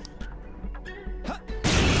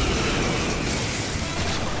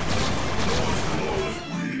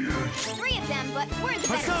 Three of them, but we're the better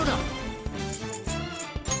Persona! team.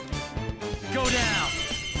 Go down!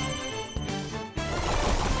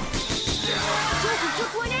 Joker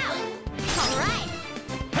took one out! Alright!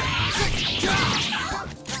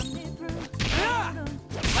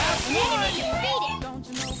 Enemy defeated!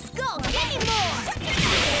 Skull, give me more!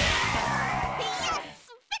 Yes!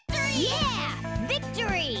 Victory! Yeah!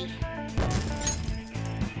 Victory!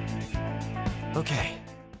 Okay.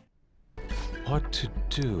 What to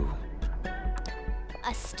do?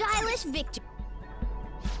 A stylish victory.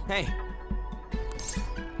 Hey.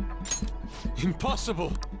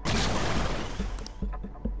 Impossible!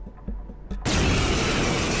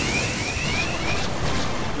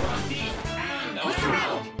 We're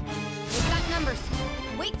surrounded. We've got numbers.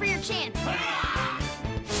 Wait for your chance.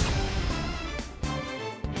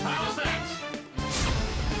 How's that?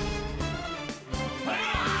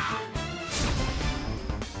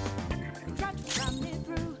 Try to run me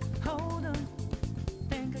through. Hold on.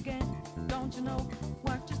 Think again. Don't you know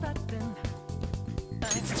what you're studying?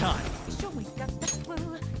 It's time. Sure we got the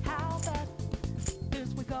clue. How bad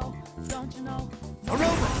is we go? Don't you know?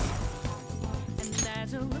 Aromas! And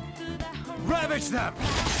as you look to the horizon, Ravage them!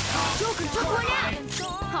 Joker took one out!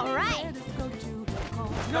 Alright!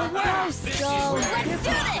 No way! Go, Skull! Let's do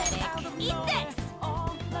this! Eat this!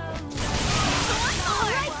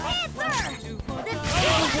 Alright, Panther! Let's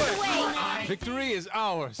get out of the way! Victory is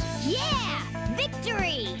ours! Yeah!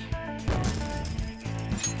 Victory!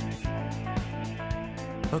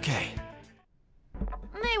 Okay.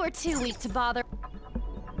 They were too weak to bother.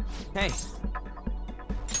 Hey.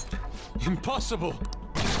 Impossible!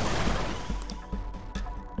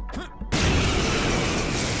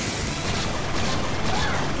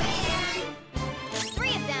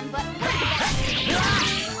 Three of them, but we're the best.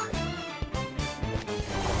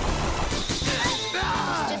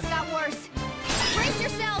 It's just got worse. Brace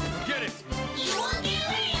yourselves! Get it! You won't get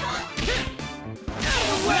ready, huh?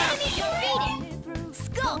 Enemy defeated!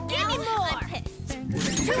 Skull, give me more! I'm pissed.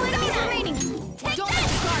 Two enemies remaining! Don't let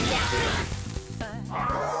the guard down!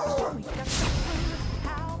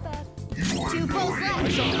 Two foes left!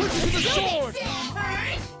 Put you to the sword!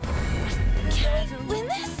 Can we win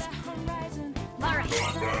this? Alright,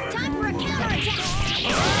 time for a counterattack!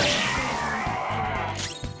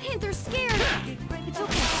 Panther's scared! It's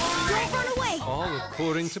okay, don't run away! All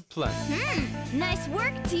according to plan. Nice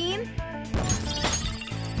work, team!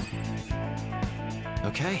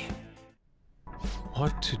 Okay.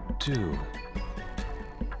 What to do?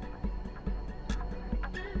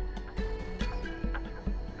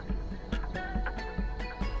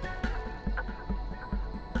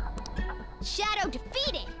 Shadow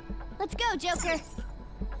defeated! Let's go, Joker!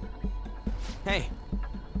 Hey.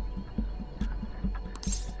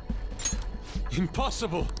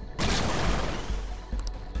 Impossible!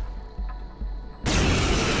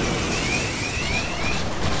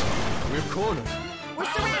 We're cornered. We're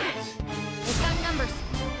surrounded! We've got numbers.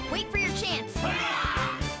 Wait for your chance.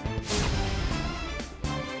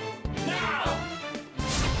 Now!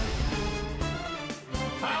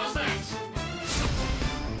 How's that?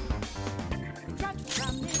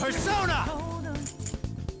 Persona! Hold on.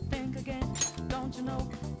 Think again. Don't you know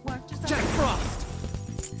what you're Jack Frost!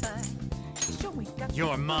 Sure we got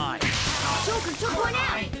You're mine. Joker took one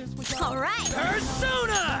out! Alright!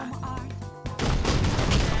 Persona!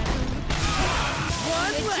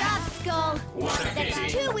 Good job, Skull!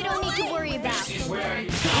 That's two we don't need to worry about.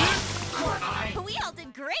 We all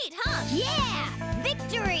did great, huh? Yeah!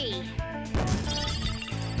 Victory!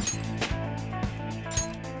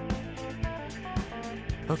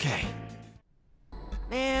 Okay.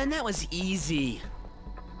 Man, that was easy.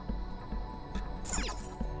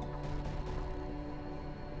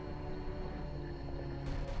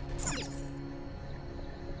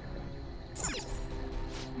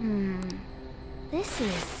 This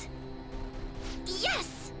is...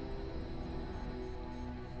 Yes!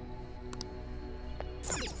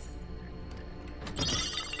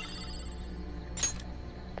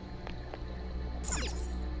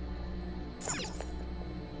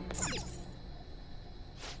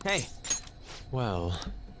 Hey. Well...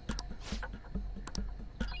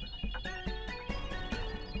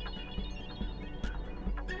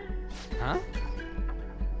 Huh?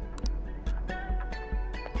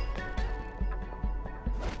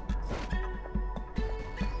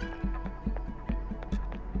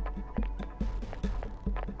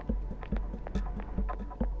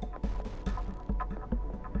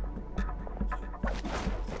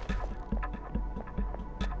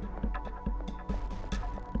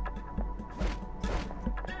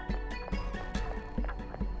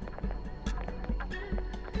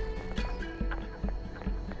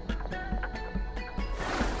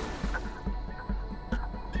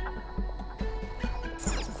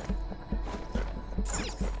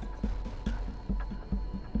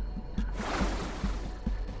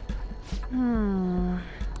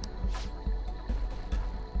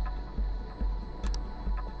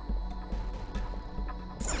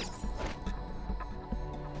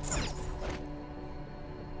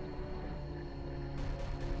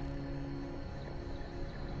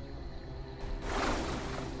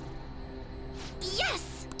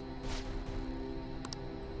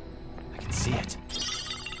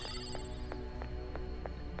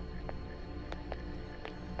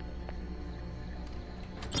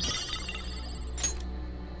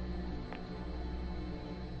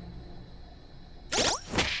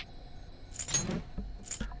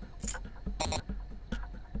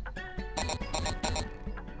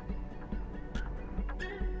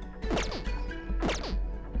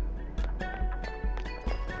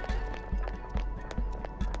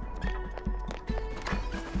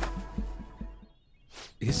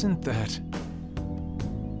 Isn't that...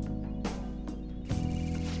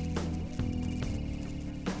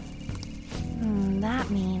 That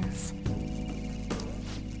means...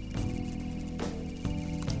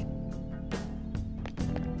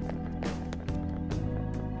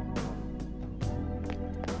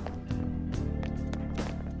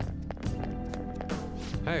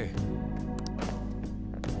 Hey.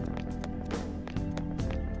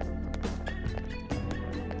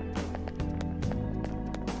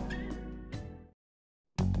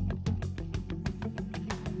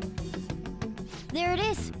 There it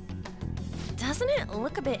is. Doesn't it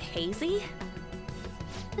look a bit hazy?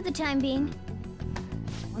 For the time being.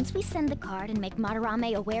 Once we send the card and make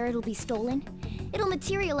Madarame aware it'll be stolen, it'll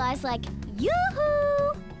materialize like,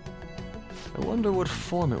 yoo-hoo! I wonder what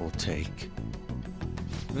form it will take.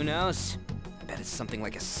 Who knows? I bet it's something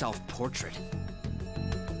like a self-portrait.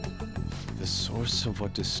 The source of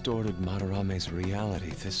what distorted Madarame's reality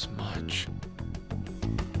this much.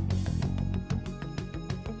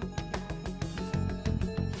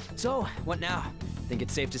 So, what now? Think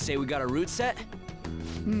it's safe to say we got a route set?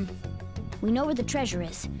 We know where the treasure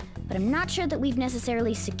is, but I'm not sure that we've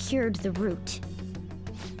necessarily secured the route.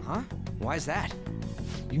 Huh? Why's that?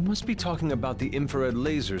 You must be talking about the infrared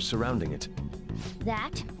lasers surrounding it.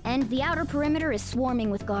 That, and the outer perimeter is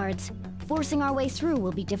swarming with guards. Forcing our way through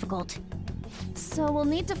will be difficult. So we'll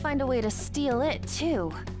need to find a way to steal it,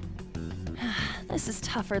 too. This is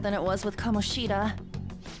tougher than it was with Kamoshida.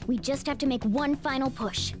 We just have to make one final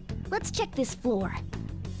push. Let's check this floor.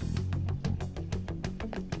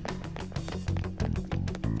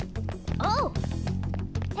 Oh!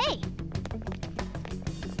 Hey!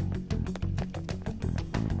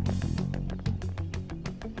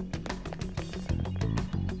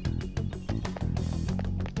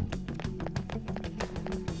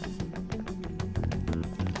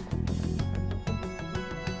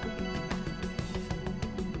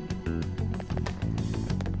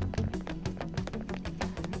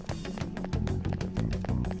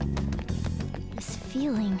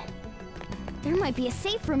 Feeling. There might be a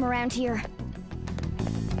safe room around here.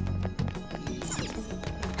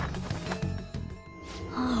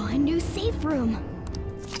 Oh, a new safe room.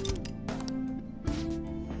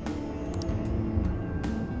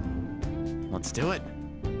 Let's do it.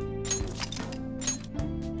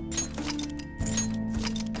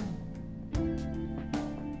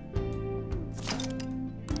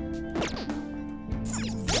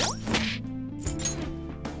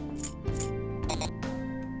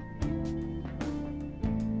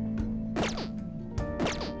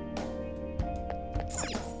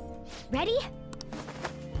 Ready?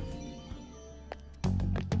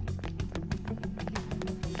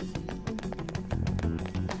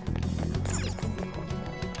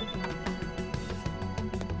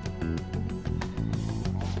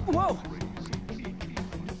 Whoa!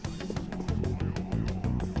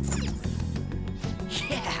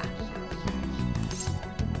 Yeah!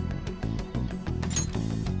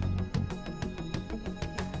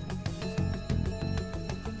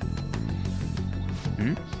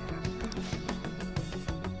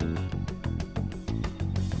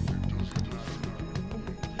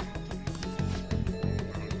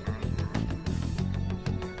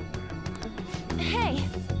 Hey!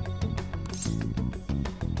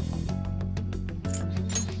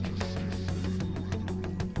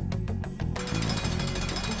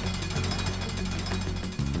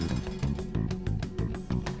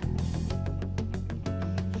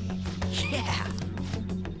 Yeah!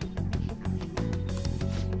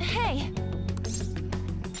 Hey!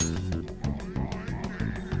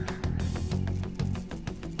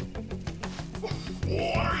 What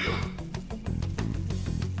are you?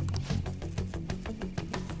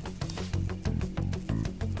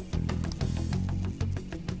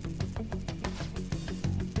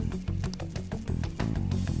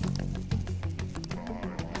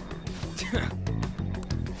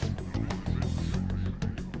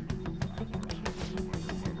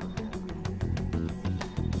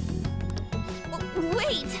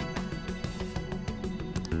 Wait!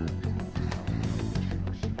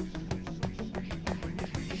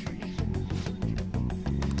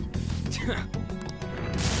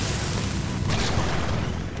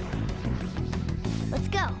 Let's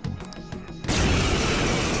go.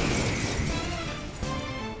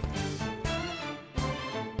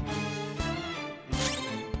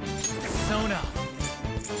 Sona.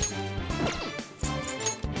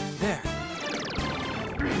 There.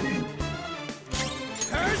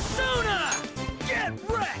 Persona! Get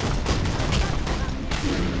wrecked!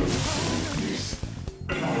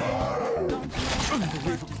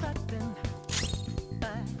 Unbelievable.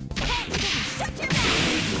 Shut your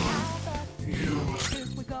mouth!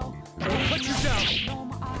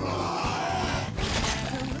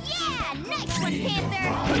 Yeah, nice one, Panther!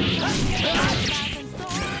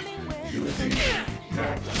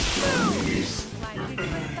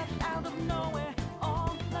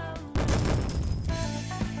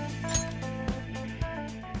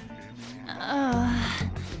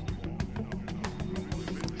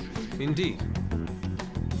 Indeed.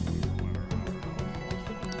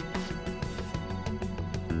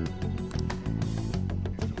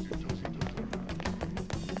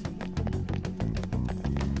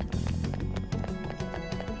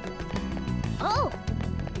 Oh!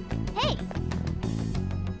 Hey!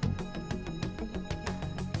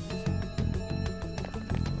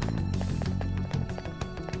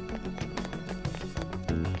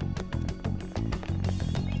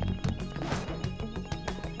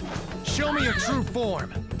 Show me your true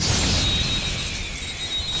form.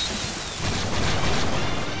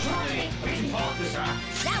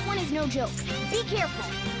 That one is no joke. Be careful.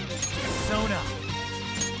 Sona.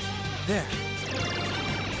 There.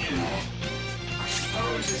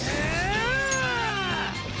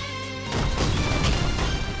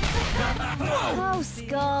 Oh,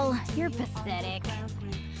 Skull, you're pathetic.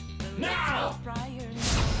 Now!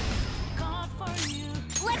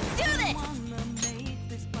 Let's do this!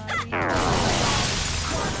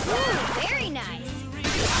 Ooh, very nice.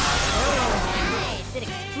 Nice, it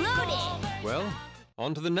exploded. Well,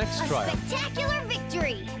 on to the next trial. A spectacular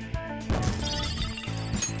victory.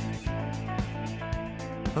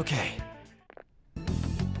 Okay.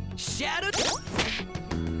 Shadow.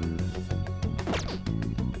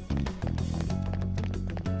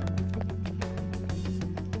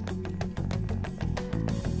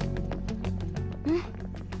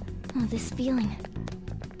 Oh, this feeling.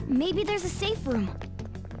 Maybe there's a safe room.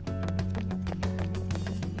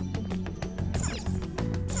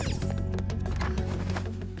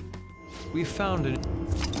 We found an...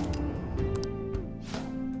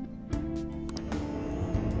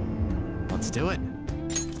 Let's do it.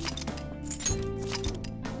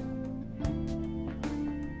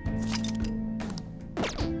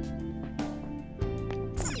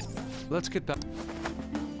 Let's get back...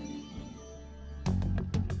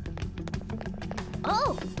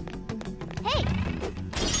 Oh! Hey!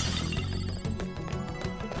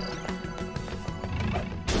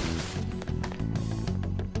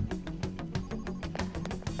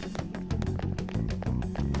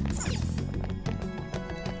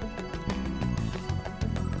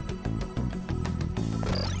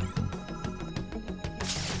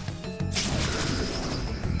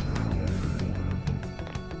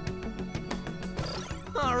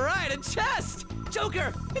 All right, a chest!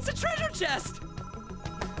 Joker, it's a treasure chest!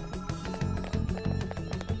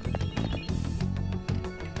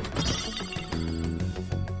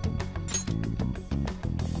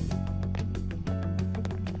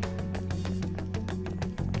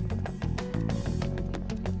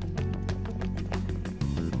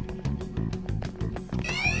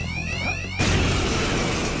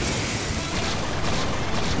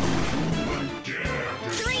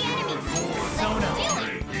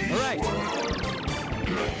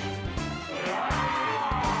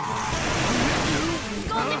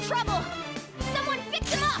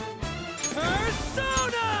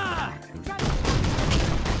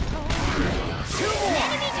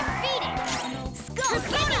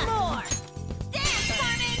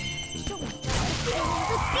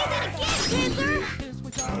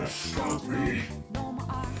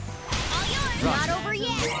 Not over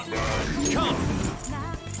yet. Come.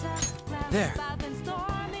 There.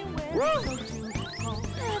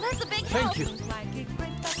 That's a big Thank help. you.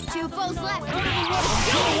 2 foes left.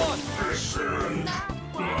 Listen.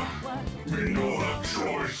 We know that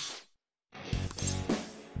choice.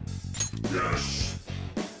 Yes.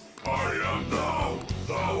 I am thou.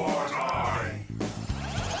 Thou art I.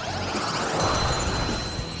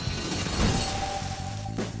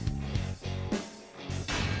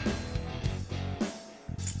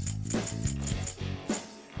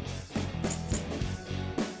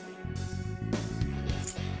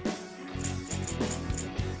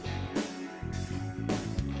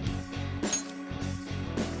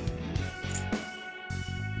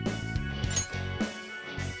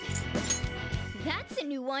 That's a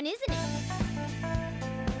new one, isn't it?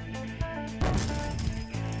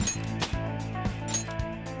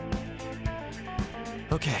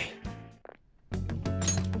 Okay.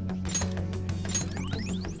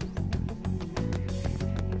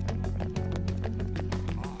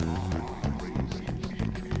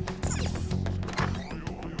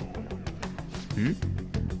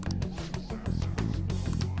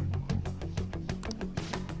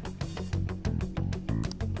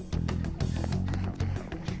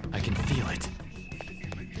 I can feel it.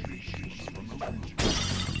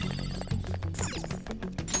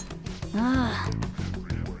 Ah.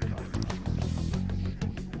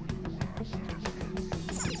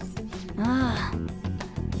 Ah.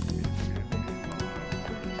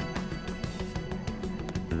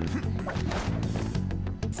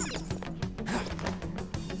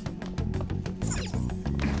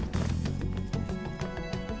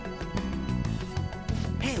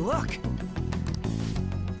 Hey, look!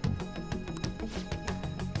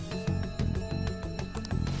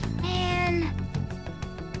 Man.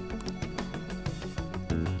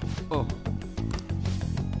 Oh.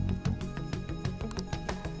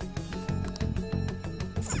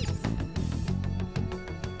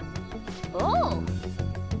 Oh.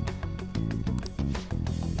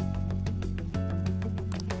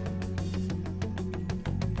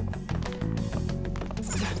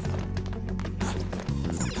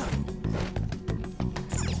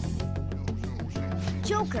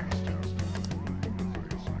 Joker.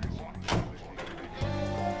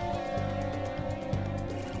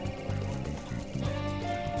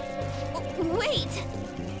 Oh, wait!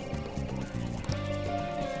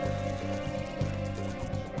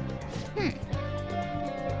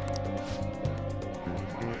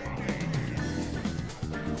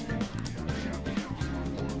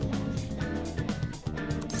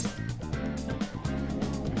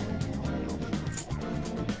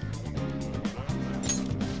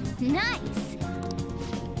 Nice.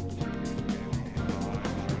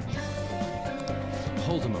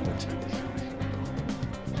 Hold a moment.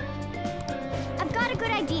 I've got a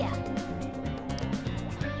good idea.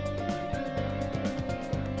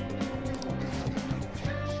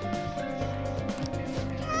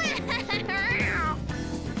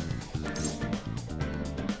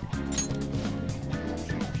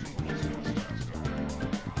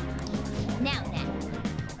 Now then.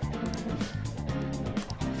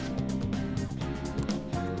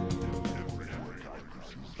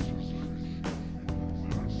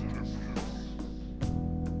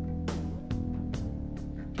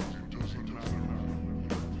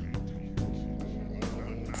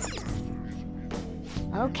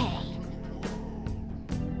 Okay.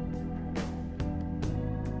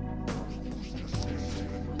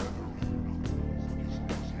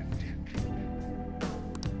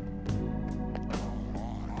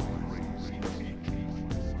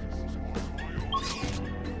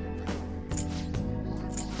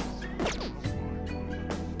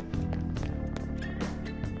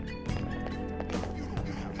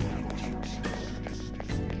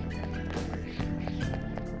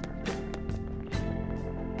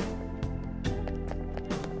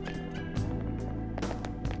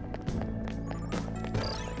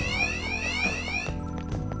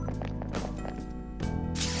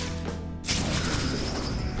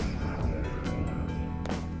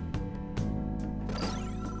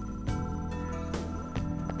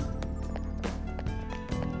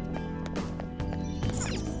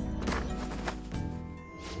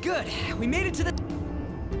 Good, we made it to the...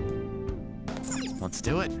 Let's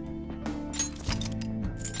do it.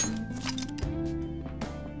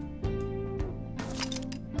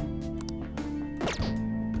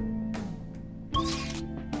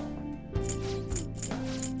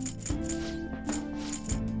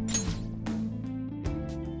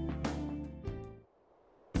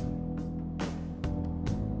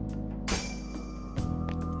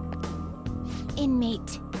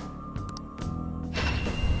 Inmate.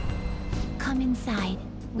 Come inside.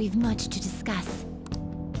 We've much to discuss.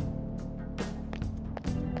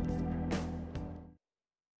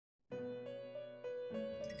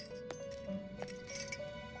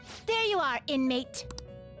 There you are, inmate.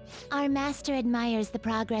 Our master admires the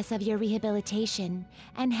progress of your rehabilitation,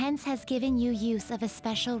 and hence has given you use of a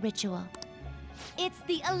special ritual. It's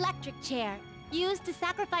the electric chair, used to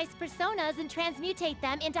sacrifice personas and transmutate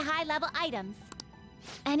them into high-level items.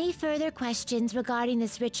 Any further questions regarding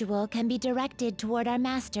this ritual can be directed toward our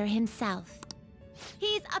master himself.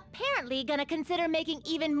 He's apparently gonna consider making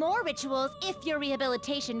even more rituals if your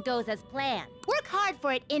rehabilitation goes as planned. Work hard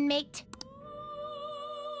for it, inmate.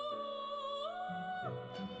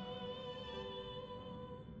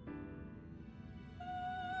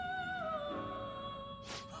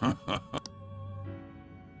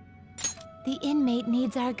 The inmate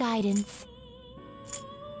needs our guidance.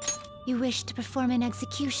 You wish to perform an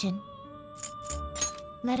execution.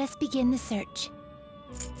 Let us begin the search.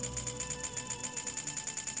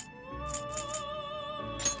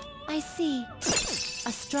 I see.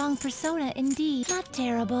 A strong persona indeed. Not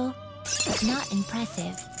terrible, but not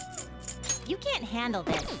impressive. You can't handle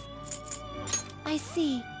this. I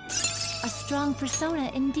see. A strong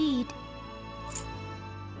persona indeed.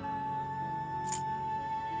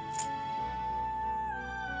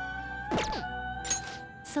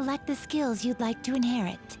 Select the skills you'd like to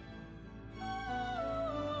inherit.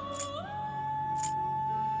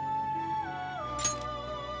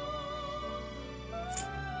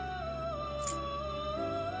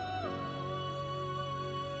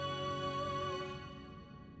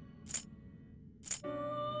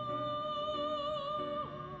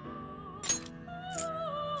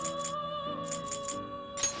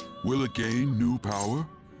 Will it gain new power?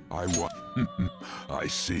 I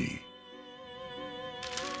see.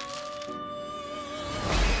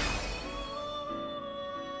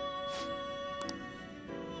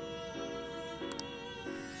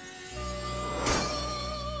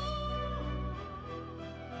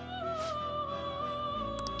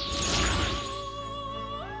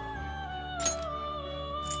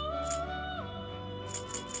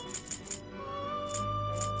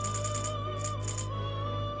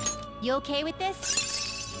 You okay with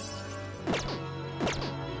this?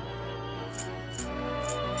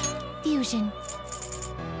 Fusion.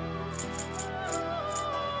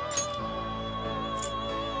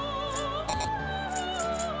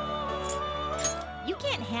 You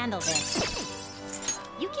can't handle this.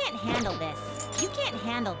 You can't handle this. You can't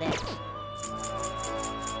handle this.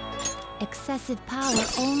 Excessive power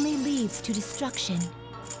only leads to destruction.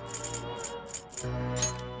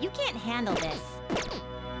 You can't handle this.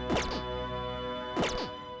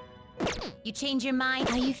 You change your mind?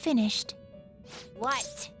 Are you finished?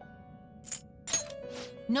 What?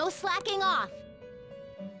 No slacking off!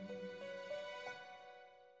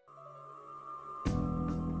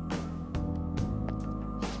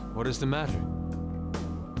 What is the matter?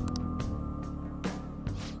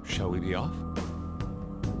 Shall we be off?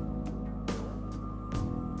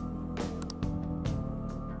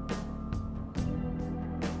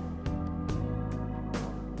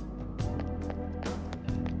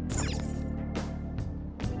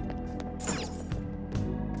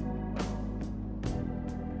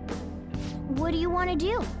 What do you want to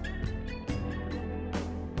do?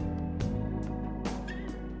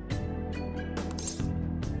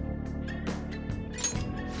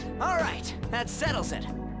 All right, that settles it.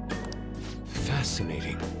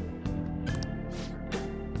 Fascinating.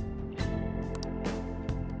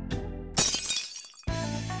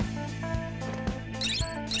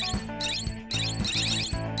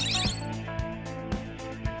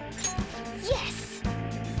 Yes!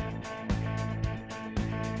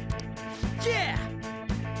 Yeah!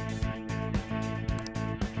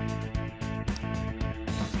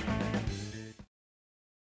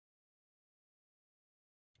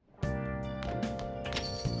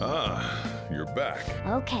 Ah, you're back.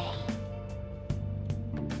 Okay.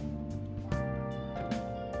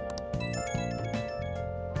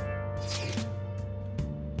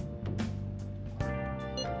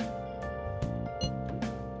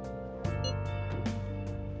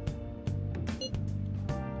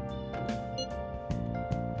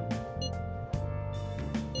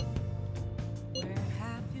 Where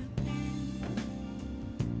have you been?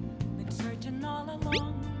 Been searching all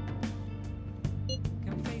along,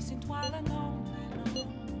 confessing while alone and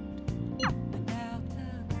on, without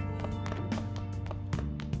a clue,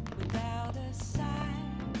 without a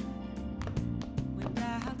sign,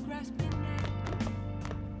 without grasping it.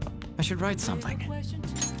 I should write something. Question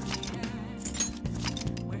to